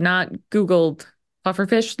have not Googled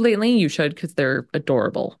pufferfish lately, you should because they're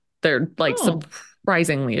adorable. They're like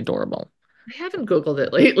surprisingly adorable. I haven't Googled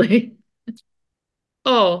it lately.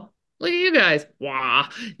 Oh, look at you guys. Wow.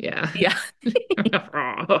 Yeah.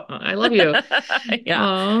 I love you.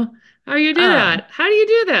 Yeah. How do you do that? How do you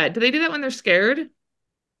do that? Do they do that when they're scared?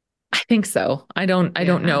 I think so. I don't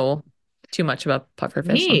know too much about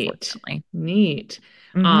pufferfish, unfortunately. Neat.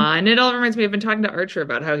 And it all reminds me, I've been talking to Archer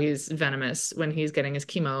about how he's venomous when he's getting his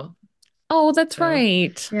chemo. Oh, that's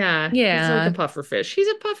right. Yeah. He's like a pufferfish. He's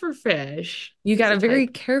a pufferfish. You got to very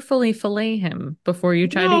carefully fillet him before you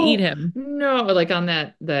try to eat him. No, like on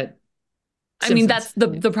that I mean, that's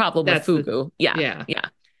the problem with fugu. Yeah.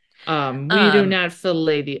 We do not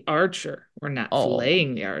fillet the archer. We're not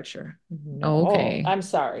filleting the archer. No. Okay. I'm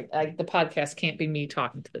sorry. The podcast can't be me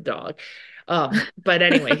talking to the dog. But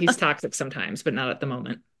anyway, he's toxic sometimes, but not at the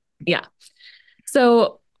moment. Yeah.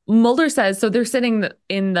 So Mulder says, so they're sitting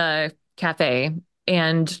in the cafe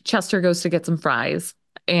and Chester goes to get some fries.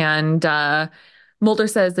 And Mulder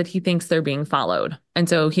says that he thinks they're being followed. And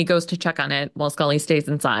so he goes to check on it while Scully stays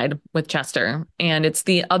inside with Chester. And it's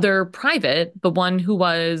the other private, the one who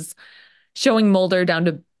was showing Mulder down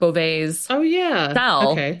to Beauvais'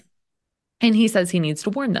 cell. Okay. and he says he needs to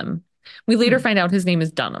warn them. We later find out his name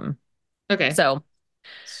is Dunham. Okay. So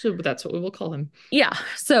that's what we will call him. yeah.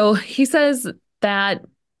 So he says that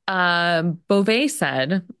Beauvais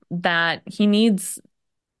said that he needs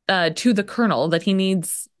to the colonel that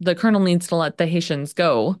the colonel needs to let the Haitians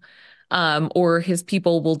go, or his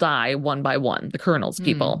people will die one by one, the colonel's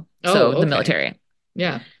people. So the military.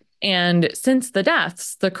 Yeah. And since the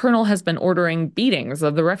deaths, the colonel has been ordering beatings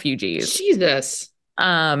of the refugees. Jesus.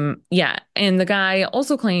 Yeah. And the guy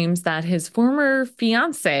also claims that his former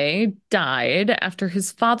fiance died after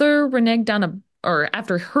his father reneged on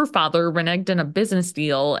after her father reneged on a business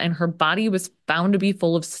deal and her body was found to be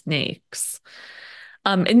full of snakes.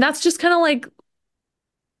 And that's just kind of like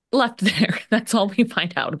left there. That's all we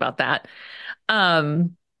find out about that. All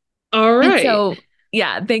right. So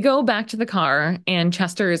yeah, they go back to the car and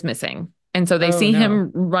Chester is missing. And so they see him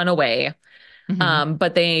run away.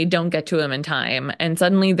 But they don't get to him in time. And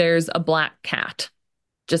suddenly there's a black cat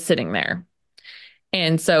just sitting there.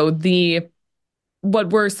 And so what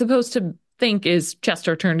we're supposed to think is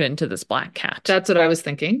Chester turned into this black cat. That's what I was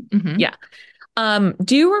thinking. Yeah.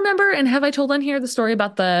 Do you remember, and have I told on here the story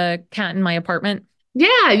about the cat in my apartment?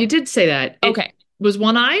 Yeah, you did say that. Okay. Was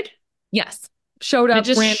one-eyed? Yes. Showed up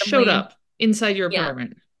randomly. Showed up inside your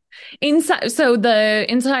apartment. Inside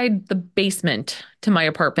the basement to my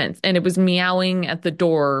apartment, and it was meowing at the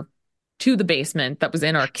door to the basement that was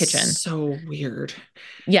in our kitchen. So weird.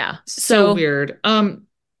 Yeah. So weird.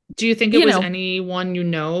 Do you think it was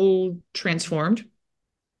anyone transformed?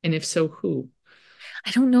 And if so, who?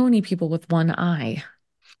 I don't know any people with one eye.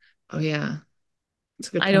 Oh yeah. That's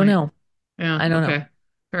a good point. I don't know. Yeah. I don't know.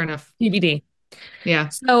 Fair enough. TBD. Yeah.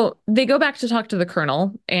 So they go back to talk to the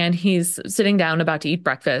colonel, and he's sitting down about to eat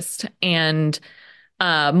breakfast, and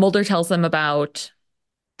Mulder tells them about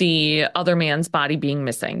the other man's body being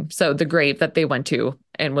missing. So the grave that they went to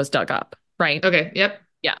and was dug up, right? Okay. Yep.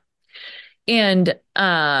 Yeah. And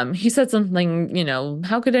he said something,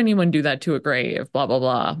 how could anyone do that to a grave? Blah, blah,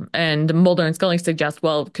 blah. And Mulder and Scully suggest,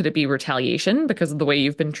 well, could it be retaliation because of the way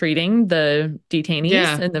you've been treating the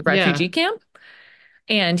detainees in the refugee camp?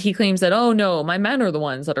 And he claims that, oh, no, my men are the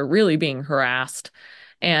ones that are really being harassed.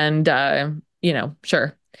 And,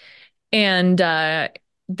 sure. And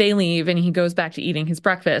they leave and he goes back to eating his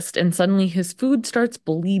breakfast. And suddenly his food starts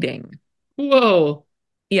bleeding. Whoa.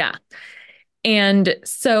 Yeah. And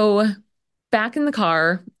so back in the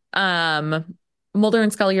car, Mulder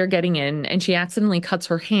and Scully are getting in and she accidentally cuts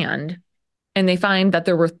her hand. And they find that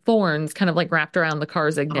there were thorns kind of like wrapped around the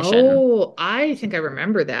car's ignition. Oh, I think I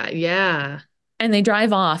remember that. Yeah. And they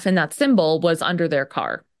drive off, and that symbol was under their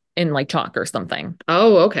car in like chalk or something.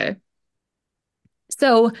 Oh, okay.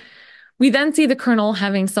 So we then see the colonel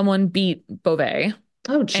having someone beat Beauvais.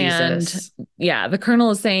 Oh, Jesus. And yeah, the colonel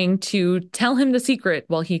is saying to tell him the secret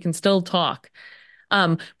while he can still talk.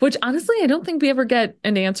 Which honestly, I don't think we ever get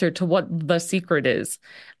an answer to what the secret is.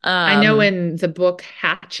 I know in the book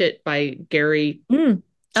Hatchet by Gary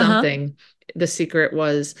something, the secret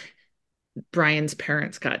was Brian's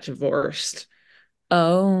parents got divorced.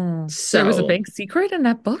 Oh, so there was a big secret in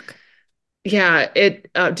that book? Yeah.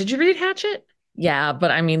 Did you read Hatchet? Yeah,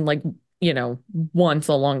 but I mean, once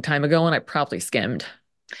a long time ago, and I probably skimmed.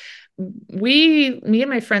 Me and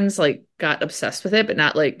my friends got obsessed with it, but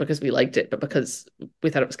not because we liked it, but because we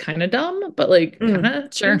thought it was kind of dumb, but kind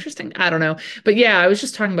of interesting. I don't know. But yeah, I was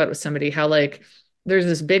just talking about it with somebody how there's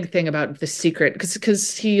this big thing about the secret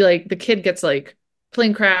because he the kid gets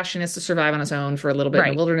plane crash and has to survive on his own for a little bit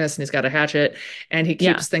in the wilderness, and he's got a hatchet, and he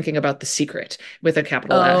keeps thinking about the secret with a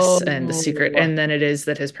capital S and the secret, and then it is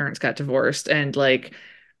that his parents got divorced, and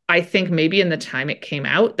I think maybe in the time it came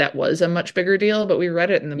out that was a much bigger deal, but we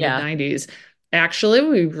read it in the mid 90s. Actually,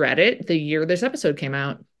 we read it the year this episode came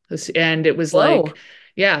out, and it was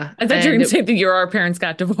yeah. I thought you were going to say the year our parents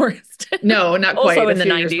got divorced. No, not quite. Also in the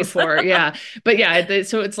 90s. Before, yeah. But yeah,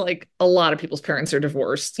 so it's a lot of people's parents are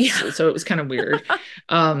divorced. Yeah. So it was kind of weird.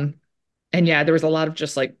 And yeah, there was a lot of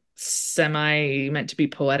just semi meant to be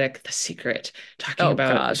poetic, the secret, talking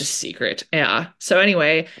about the secret. Yeah. So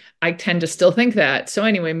anyway, I tend to still think that. So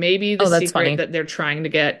anyway, maybe the secret that they're trying to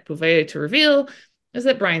get Beauvais to reveal is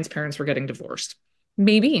that Brian's parents were getting divorced.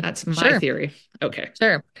 Maybe. That's my theory. Okay.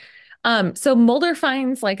 Sure. So Mulder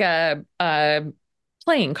finds a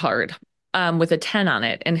playing card with a 10 on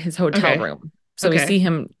it in his hotel room. So we see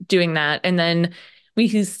him doing that. And then we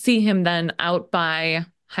see him then out by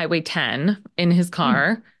Highway 10 in his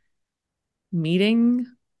car meeting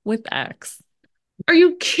with X. Are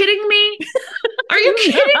you kidding me? Are you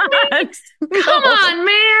kidding me? No. Come on,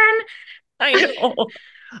 man. I know.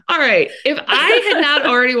 All right. If I had not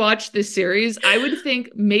already watched this series, I would think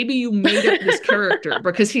maybe you made up this character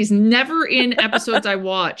because he's never in episodes I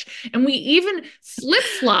watch. And we even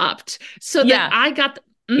flip-flopped so that Yeah. I got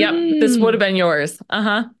Yep. This would have been yours.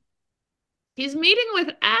 Uh-huh. he's meeting with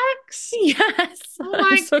X. Yes. Oh I'm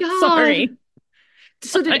my so God. sorry.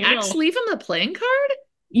 So I did X know. leave him the playing card?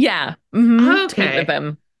 Yeah. Mm-hmm. To meet with Okay.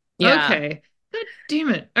 him. Yeah. Okay. God damn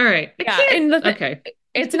it. All right. I Yeah. can't. And Okay.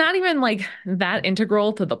 it's not even like that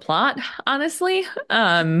integral to the plot, honestly.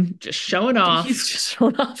 Just showing He's off. just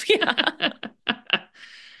shown off. Yeah. Oh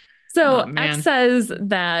So X man. says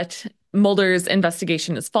that Mulder's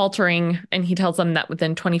investigation is faltering, and he tells them that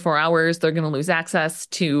within 24 hours they're going to lose access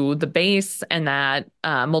to the base, and that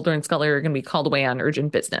Mulder and Scully are going to be called away on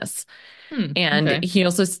urgent business. And Okay. he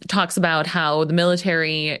also talks about how the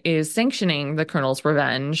military is sanctioning the colonel's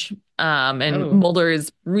revenge. And Oh. Mulder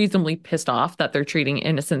is reasonably pissed off that they're treating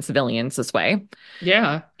innocent civilians this way.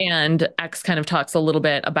 Yeah. And X kind of talks a little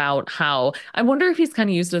bit about how I wonder if he's kind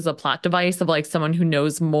of used as a plot device of like someone who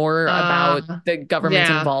knows more about the government's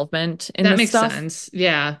Yeah. involvement in That this makes stuff. sense.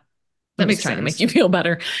 Yeah. That I'm makes just trying to make sense. you feel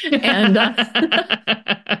better. And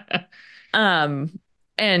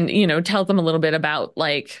and tells them a little bit about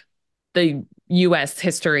like the US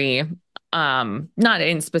history, not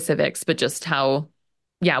in specifics, but just how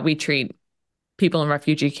we treat people in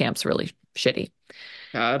refugee camps really shitty.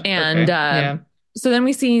 God. And Okay. Yeah. so then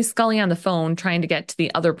we see Scully on the phone trying to get to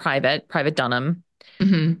the other Private Dunham.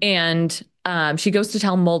 hmm And she goes to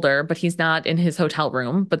tell Mulder, but he's not in his hotel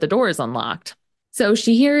room, but the door is unlocked. So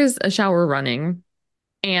she hears a shower running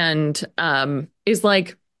and is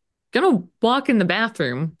like, gonna walk in the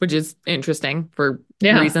bathroom, which is interesting for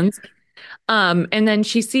Yeah. reasons. And then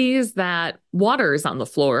she sees that water is on the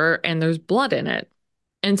floor and there's blood in it.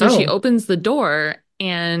 And so she Oh. opens the door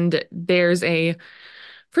and there's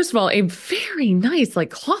first of all, a very nice, like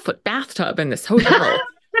clawfoot bathtub in this hotel.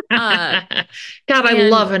 God, I and-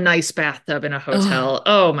 love a nice bathtub in a hotel.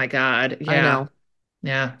 Oh my God. I Yeah. know.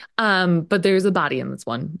 Yeah. But there's a body in this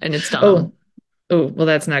one and it's dumb. Oh. Oh, well,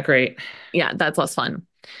 that's not great. Yeah, that's less fun.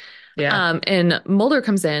 Yeah. And Mulder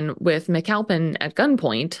comes in with McAlpin at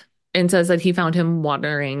gunpoint and says that he found him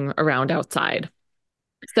wandering around outside.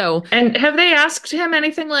 So, And have they asked him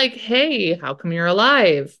anything like, "Hey, how come you're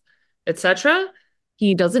alive?" etc.?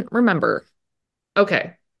 he doesn't remember.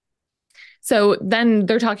 Okay. So then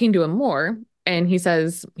they're talking to him more, and he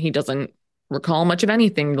says he doesn't recall much of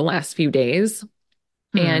anything the last few days.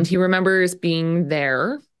 And he remembers being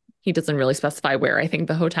there. He doesn't really specify where, I think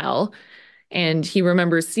the hotel. And he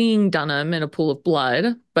remembers seeing Dunham in a pool of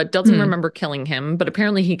blood, but doesn't remember killing him. But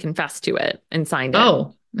apparently he confessed to it and signed it.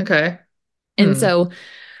 Oh, okay. And so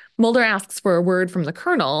Mulder asks for a word from the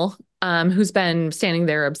colonel, who's been standing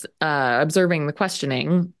there observing the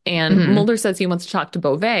questioning. And Mulder says he wants to talk to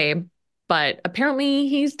Beauvais, but apparently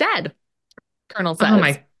he's dead, Colonel says. Oh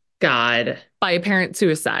my God. By apparent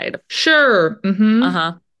suicide. Sure.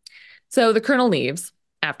 Uh-huh. So the colonel leaves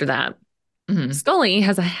after that. Scully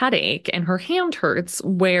has a headache and her hand hurts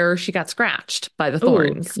where she got scratched by the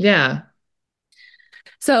thorns. Ooh, yeah.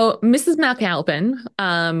 So Mrs.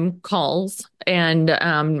 McAlpin calls and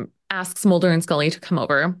asks Mulder and Scully to come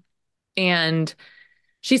over. And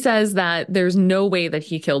she says that there's no way that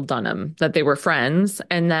he killed Dunham, that they were friends,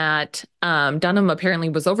 and that Dunham apparently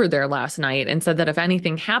was over there last night and said that if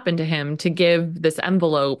anything happened to him, to give this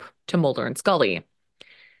envelope to Mulder and Scully.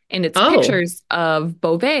 And it's pictures of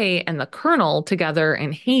Beauvais and the colonel together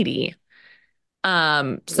in Haiti.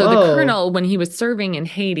 So the colonel, when he was serving in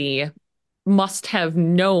Haiti, must have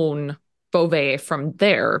known Beauvais from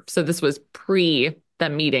there. So this was pre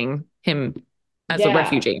them meeting him as a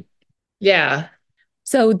refugee. Yeah.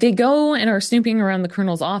 So they go and are snooping around the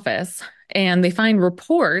colonel's office, and they find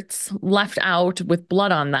reports left out with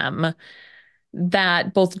blood on them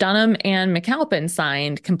that both Dunham and McAlpin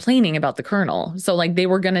signed complaining about the colonel. So like they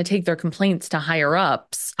were going to take their complaints to higher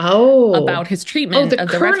ups about his treatment of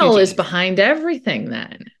the colonel refugees. is behind everything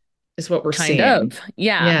then, is what we're seeing. Kind of.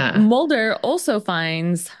 Yeah. Yeah. Mulder also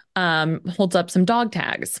holds up some dog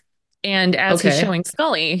tags. And as he's showing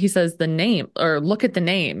Scully, he says the name, or look at the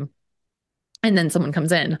name. And then someone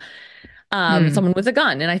comes in, someone with a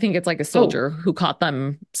gun. And I think it's like a soldier who caught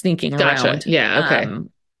them sneaking around. Yeah. Okay.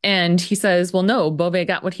 And he says, well, no, Beauvais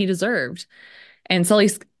got what he deserved. And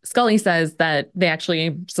Scully says that they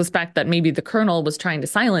actually suspect that maybe the colonel was trying to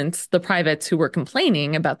silence the privates who were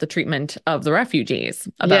complaining about the treatment of the refugees,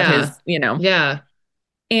 about his, Yeah.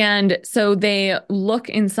 And so they look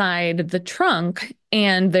inside the trunk,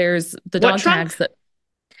 and there's the dog tags that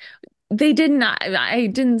they did not. I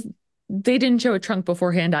didn't they didn't show a trunk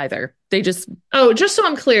beforehand either. They just Oh, just so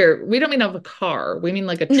I'm clear, we don't mean of a car. We mean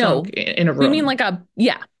like a no. trunk in a We room. mean like yeah.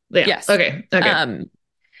 Yeah. Yes. Okay.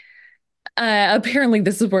 Apparently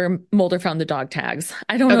this is where Mulder found the dog tags.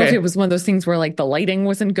 I don't know if Okay. it was one of those things where like the lighting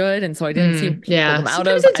wasn't good and so I didn't see what he pulled them out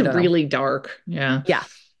Sometimes of. it's I don't know. really dark. Yeah. Yeah.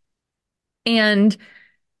 And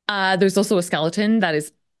there's also a skeleton that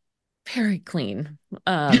is very clean.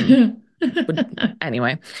 But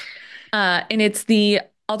anyway. And it's the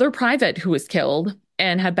other private who was killed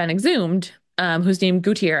and had been exhumed, who's named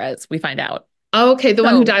Gutierrez, we find out. Okay, the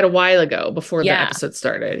one who So- died a while ago before the Yeah. episode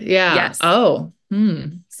started. Yeah. Yes. Oh.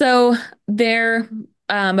 So there,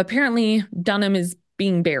 apparently Dunham is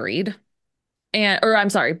being buried. Or I'm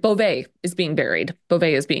sorry, Beauvais is being buried.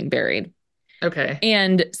 Beauvais is being buried. Okay.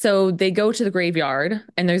 And so they go to the graveyard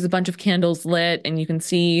and there's a bunch of candles lit and you can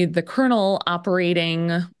see the colonel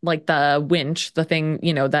operating like the winch, the thing,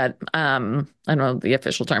 that, I don't know the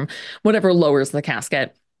official term, whatever lowers the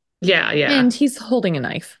casket. Yeah. Yeah. And he's holding a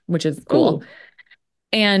knife, which is cool. Ooh.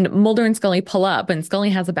 And Mulder and Scully pull up and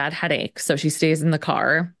Scully has a bad headache. So she stays in the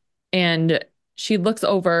car and she looks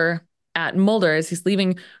over at Mulder as he's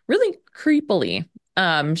leaving really creepily.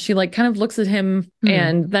 She like kind of looks at him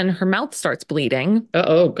and then her mouth starts bleeding.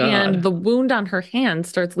 Oh, God. And the wound on her hand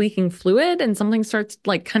starts leaking fluid and something starts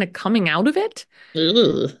like kind of coming out of it.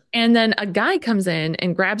 Ugh. And then a guy comes in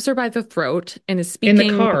and grabs her by the throat and is speaking In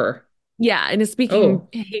the car. Yeah, and is speaking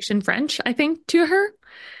Haitian French, I think, to her.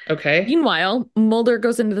 Okay. Meanwhile, Mulder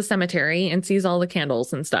goes into the cemetery and sees all the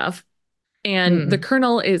candles and stuff. And the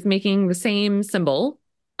colonel is making the same symbol,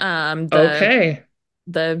 the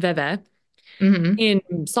veve, in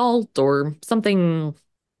salt or something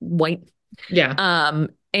white. Yeah.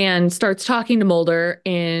 And starts talking to Mulder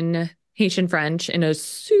in Haitian French in a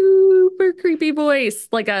super creepy voice,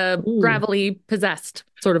 like a gravelly possessed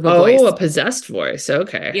sort of a voice. Oh, a possessed voice.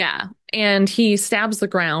 Okay. Yeah. And he stabs the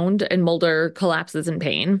ground and Mulder collapses in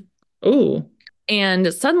pain. Ooh.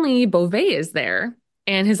 And suddenly Beauvais is there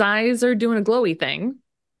and his eyes are doing a glowy thing.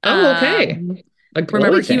 Oh, okay. A glowy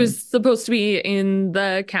Remember, thing. he was supposed to be in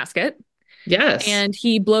the casket. Yes. And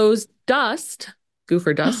he blows dust,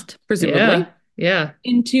 goofer dust, presumably, Yeah.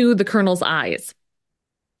 into the colonel's eyes.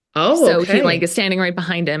 Oh, So okay. he like is standing right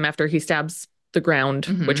behind him after he stabs the ground,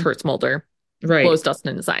 which hurts Mulder, Right. blows dust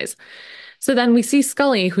in his eyes. So then we see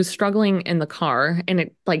Scully, who's struggling in the car, and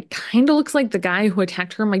it like kind of looks like the guy who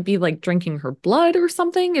attacked her might be like drinking her blood or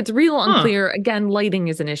something. It's real unclear. Again, lighting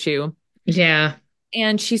is an issue. Yeah.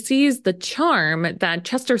 And she sees the charm that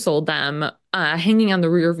Chester sold them hanging on the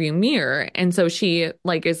rearview mirror. And so she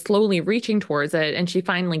like is slowly reaching towards it and she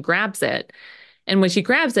finally grabs it. And when she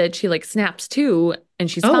grabs it, she like snaps to and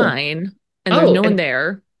she's fine. And there's no one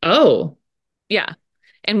there. Oh. Yeah.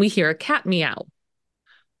 And we hear a cat meow.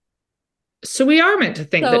 So we are meant to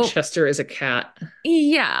think that Chester is a cat.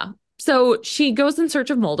 Yeah. So she goes in search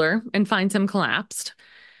of Mulder and finds him collapsed.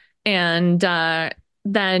 And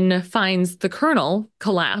then finds the colonel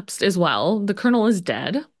collapsed as well. The colonel is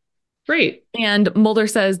dead. Great. And Mulder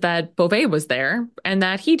says that Beauvais was there and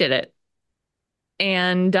that he did it.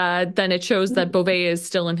 And then it shows that Beauvais is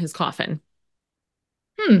still in his coffin.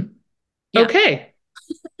 Yeah. Okay.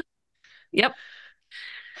 Yep.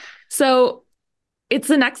 So it's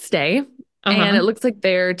the next day. And it looks like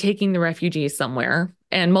they're taking the refugees somewhere.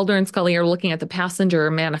 And Mulder and Scully are looking at the passenger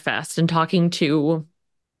manifest and talking to,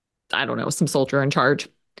 I don't know, some soldier in charge.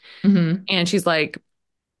 And she's like,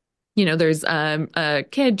 there's a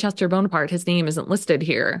kid, Chester Bonaparte, his name isn't listed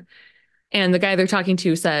here. And the guy they're talking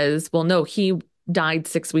to says, well, no, he died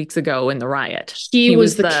 6 weeks ago in the riot. He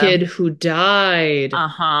was the kid who died.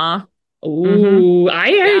 Uh-huh. Ooh, I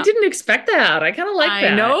didn't expect that. I kind of like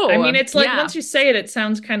that. I know. I mean, it's like once you say it, it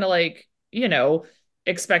sounds kind of like,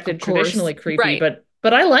 expected, traditionally creepy,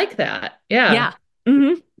 but I like that. Yeah.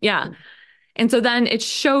 Yeah. Yeah. And so then it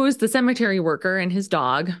shows the cemetery worker and his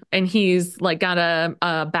dog, and he's like got a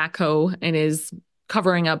backhoe and is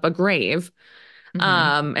covering up a grave.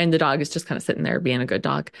 And the dog is just kind of sitting there being a good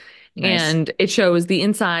dog. Nice. And it shows the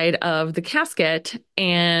inside of the casket,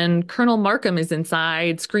 and Colonel Markham is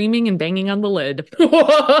inside screaming and banging on the lid.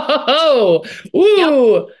 Whoa!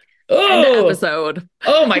 Ooh! Yep. End of episode.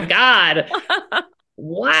 Oh my God.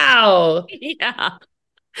 Wow. Yeah.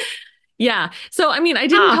 Yeah. So, I mean, I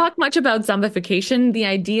didn't talk much about zombification. The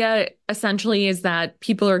idea essentially is that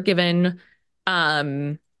people are given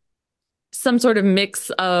some sort of mix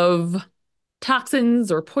of toxins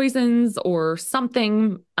or poisons or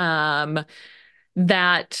something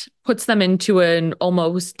that puts them into an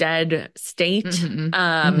almost dead state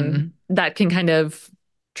that can kind of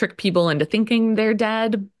trick people into thinking they're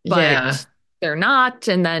dead, but they're not.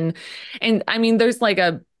 And I mean, there's like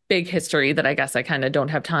a big history that I guess I kind of don't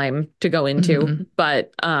have time to go into, Mhm.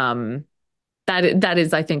 but that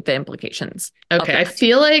is, I think, the implications of Okay, I that.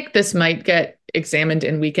 feel like this might get examined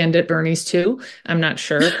in Weekend at Bernie's too. I'm not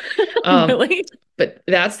sure. Um, Really? but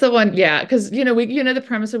that's the one, yeah, because the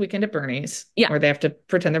premise of Weekend at Bernie's, Yeah, where they have to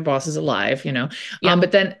pretend their boss is alive. yeah.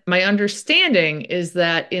 But then my understanding is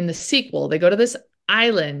that in the sequel, they go to this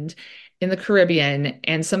island in the Caribbean,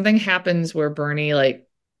 and something happens where Bernie, like,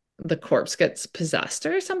 the corpse gets possessed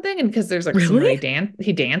or something, and because there's like a scene where Really?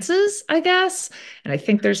 he dances, I guess, and I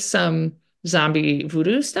think there's some zombie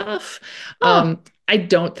voodoo stuff. Huh. I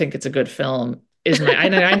don't think it's a good film. I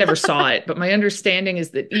never saw it, but my understanding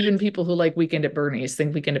is that even people who like Weekend at Bernie's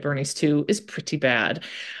think Weekend at Bernie's 2 is pretty bad.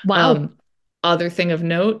 Wow. Um, Other thing of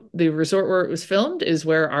note, the resort where it was filmed is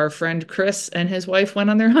where our friend Chris and his wife went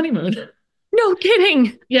on their honeymoon. No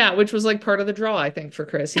kidding. Yeah, which was like part of the draw, I think, for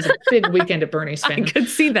Chris. He's a big Weekend at Bernie's I fan. could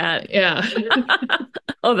see that. Yeah.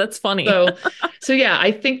 Oh, that's funny. So yeah,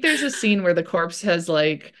 I think there's a scene where the corpse has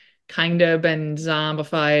like kind of been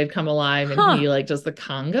zombified, come alive, and Huh. he like does the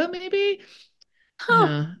conga, maybe. Huh.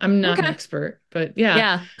 Yeah, I'm not an Okay. expert, but yeah,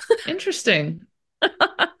 Yeah. interesting.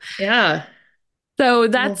 Yeah. So Well,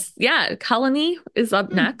 that's, yeah, Colony is up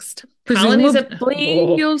hmm. next. Colonies at Presumably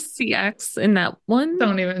oh, you'll see X in that one.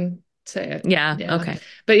 don't even say it. Yeah. Yeah. Okay.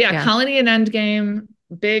 But yeah, Yeah. Colony and Endgame,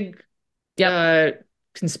 big Yep. uh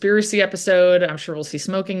conspiracy episode. I'm sure we'll see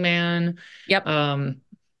Smoking Man. Yep. Um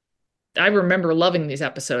I remember loving these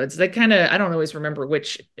episodes. They kind of, I don't always remember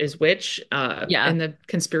which is which Yeah. in the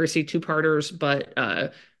conspiracy two-parters, but I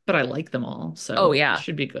like them all, Oh, so yeah.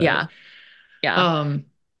 should be Yeah. good. Yeah. Um,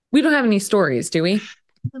 We don't have any stories, do we?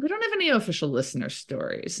 we don't have any official listener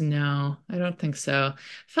stories. No, I don't think so. I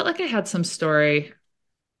felt like I had some story. It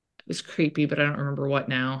was creepy, but I don't remember what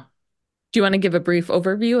now. Do you want to give a brief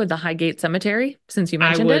overview of the Highgate Cemetery since you I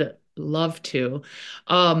mentioned it? would love to.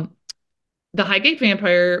 Um, the Highgate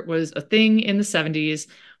Vampire was a thing in the 70s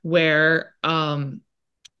where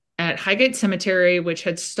at Highgate Cemetery, which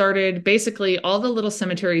had started basically all the little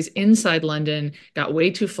cemeteries inside London got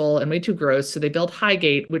way too full and way too gross. So they built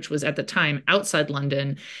Highgate, which was at the time outside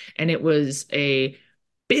London. And it was a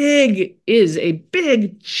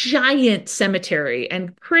big, giant cemetery.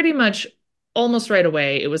 And pretty much almost right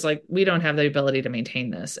away, it was like, we don't have the ability to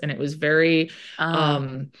maintain this. And it was very Uh,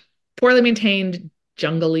 um, poorly maintained,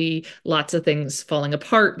 jungly, lots of things falling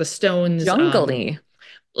apart, the stones. Jungly.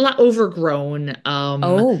 Lot overgrown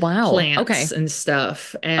Oh, wow. plants Okay. and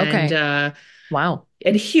stuff Okay. Wow.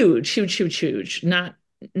 and huge,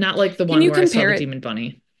 not like the Can one you where I saw compare the it demon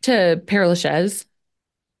bunny. to Père Lachaise?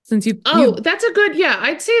 Since Oh, you that's a good, yeah,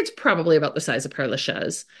 I'd say it's probably about the size of Père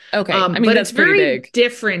Lachaise. okay. I mean, But that's it's pretty very big.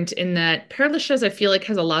 different in that Père Lachaise I feel like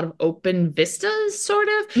has a lot of open vistas sort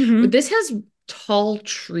of. Hmm. This has tall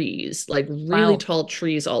trees, like really Wow. tall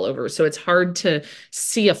trees all over, so it's hard to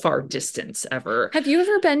see a far distance ever. Have you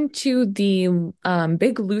ever been to the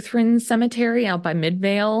big Lutheran cemetery out by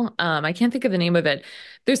Midvale? I can't think of the name of it.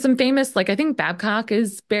 There's some famous, like I think Babcock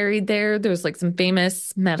is buried there. There's like some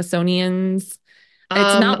famous Madisonians.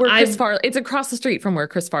 It's not where Chris I Farley, it's across the street from where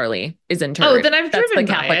Chris Farley is Oh, interred. then I've That's the driven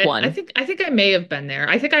by Catholic it. I one. think I think I may have been there.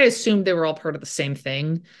 I think I assumed they were all part of the same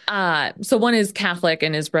thing. So one is Catholic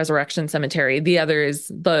and is Resurrection Cemetery. The other is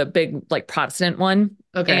the big like Protestant one.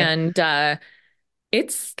 Okay. And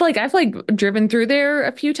it's like I've like driven through there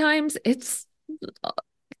a few times. It's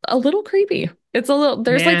a little creepy. It's a little,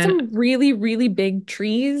 there's like Man, some really, really big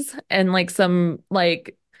trees and like some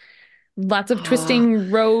like lots of oh, twisting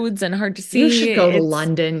roads and hard to you see. should go to It's,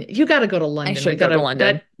 London. You got to go to I London. We should go to gotta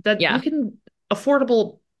London. that you Yeah. can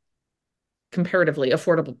affordable, comparatively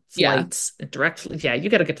affordable Yeah. flights directly. Yeah, you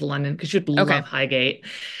got to get to London because you'd Okay. love Highgate.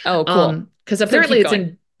 Oh, cool. Because So apparently keep it's going.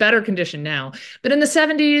 in better condition now. But in the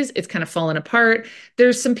 70s, it's kind of fallen apart.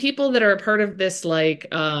 There's some people that are a part of this like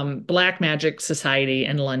black magic society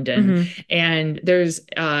in London. Hmm. And there's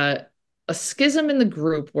a schism in the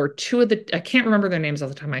group where two of the I can't remember their names off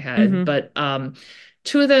the top of my head, Hmm. but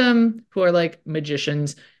two of them who are like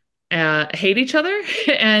magicians hate each other.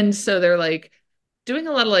 And so they're like doing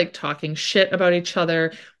a lot of like talking shit about each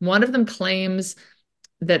other. One of them claims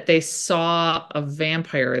that they saw a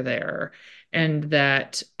vampire there and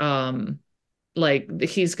that like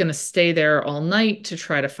he's going to stay there all night to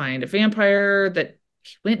try to find a vampire that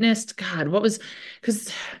he witnessed. God, what was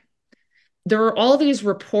because there were all these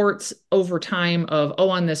reports over time of, oh,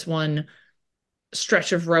 on this one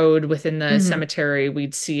stretch of road within the Hmm. cemetery,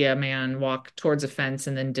 we'd see a man walk towards a fence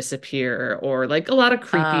and then disappear, or like a lot of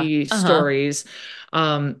creepy Uh-huh. stories.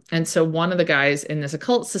 And so one of the guys in this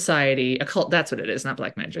occult society, occult, that's what it is, not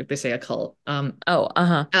black magic. They say occult, Oh,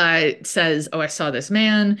 uh-huh. says, oh, I saw this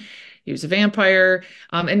man. he was a vampire.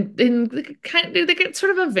 And they get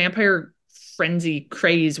sort of a vampire frenzy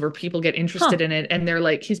craze where people get Huh. interested in it, and they're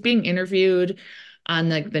like he's being interviewed on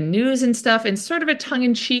like the news and stuff in sort of a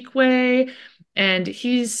tongue-in-cheek way, and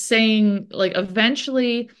he's saying like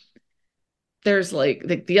eventually there's like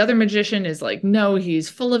the other magician is like no, he's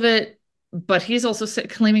full of it, but he's also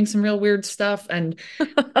claiming some real weird stuff, and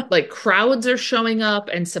like crowds are showing up,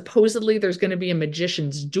 and supposedly there's going to be a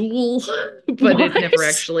magician's duel, but it What? never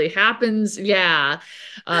actually happens. Yeah,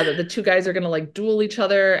 the two guys are going to like duel each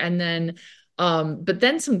other, and then but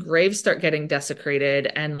then some graves start getting desecrated,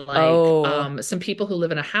 and like Oh. some people who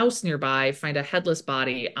live in a house nearby find a headless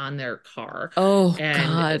body on their car, Oh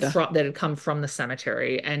and God. that had come from the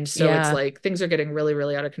cemetery, and so it's Yeah. like things are getting really,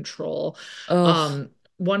 really out of control. Oh. um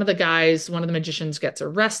One of the guys, one of the magicians gets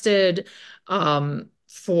arrested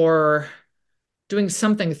for doing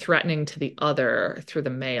something threatening to the other through the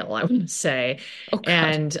mail, I would say. Oh God.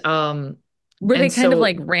 And Were they and kind of so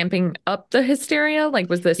like ramping up the hysteria? Like,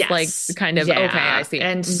 was this like yes, kind of okay, I yeah. see.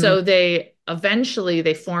 And Hmm. so they eventually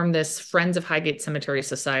they form this Friends of Highgate Cemetery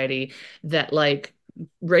Society that like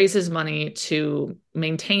raises money to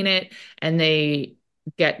maintain it, and they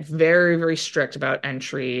get very, very strict about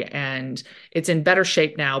entry, and it's in better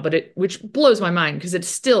shape now, but it which blows my mind because it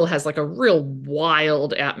still has like a real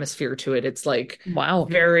wild atmosphere to it. It's like Wow.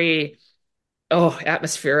 very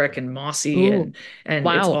atmospheric and mossy, Ooh. and it's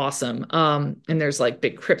Wow. awesome. And there's like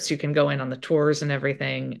big crypts you can go in on the tours and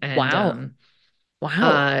everything. And Wow. Wow.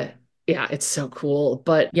 uh yeah, it's so cool.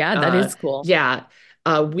 But Yeah, that is cool. yeah,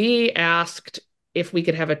 we asked if we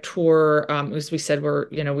could have a tour, as we said we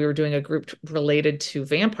were doing a group related to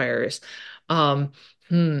vampires. Um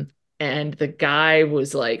hmm, and the guy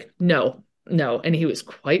was like, no, no, and he was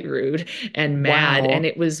quite rude and mad, and Wow.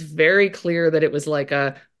 it was very clear that it was like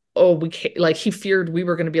a oh, we can't, like he feared we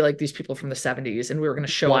were going to be like these people from the 70s and we were going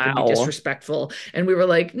to show up and be Wow. disrespectful, and we were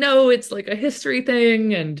like no, it's like a history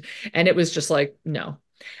thing, and it was just like no.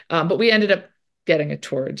 But we ended up getting a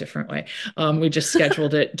tour a different way. We just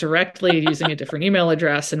scheduled it directly using a different email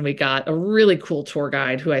address, and we got a really cool tour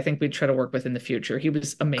guide who I think we'd try to work with in the future. He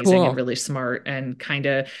was amazing and Cool. really smart, and kind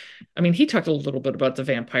of, I mean, he talked a little bit about the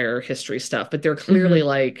vampire history stuff, but they're clearly Hmm.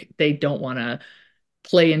 like they don't want to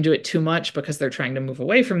play into it too much because they're trying to move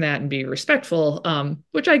away from that and be respectful,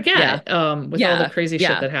 which I Yeah. get, with all the Yeah. crazy shit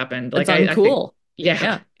Yeah. that happened. It's Like I think, uncool. yeah,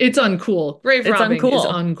 Yeah. it's uncool. Grave It's robbing is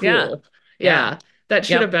uncool. Yeah. uncool. Yeah. Yeah, that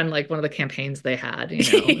should have Yep. been like one of the campaigns they had,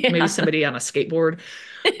 maybe Yeah. somebody on a skateboard.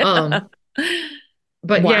 Um,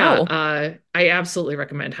 but yeah, Wow. I absolutely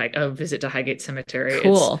recommend a visit to Highgate Cemetery. It's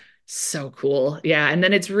Cool. so cool. Yeah, and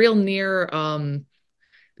then it's real near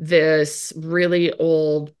this really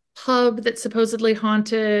old pub that's supposedly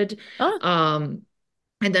haunted. Oh, Um,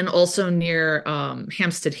 and then also near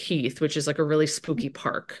Hampstead Heath, which is like a really spooky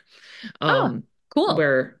park. oh, Um, cool.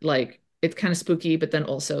 where like it's kind of spooky, but then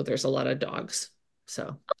also there's a lot of dogs.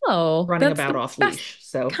 So Oh, running that's about the off best leash.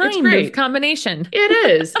 So it's kind of great. combination. It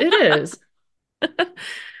is. It is.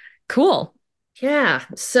 Cool. Yeah.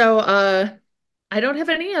 So I don't have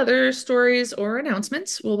any other stories or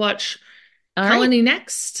announcements. We'll watch All right. Colony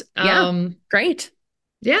next. Yeah. Great.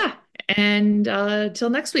 Yeah. And till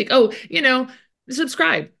next week. Oh,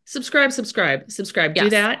 subscribe. Do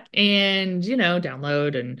Yes. that, and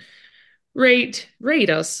download and rate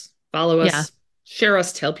us, follow Yeah. us, share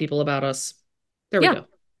us, tell people about us. There we Yeah. go.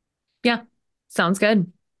 Yeah. Sounds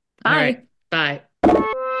good. All Bye. right.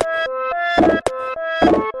 Bye.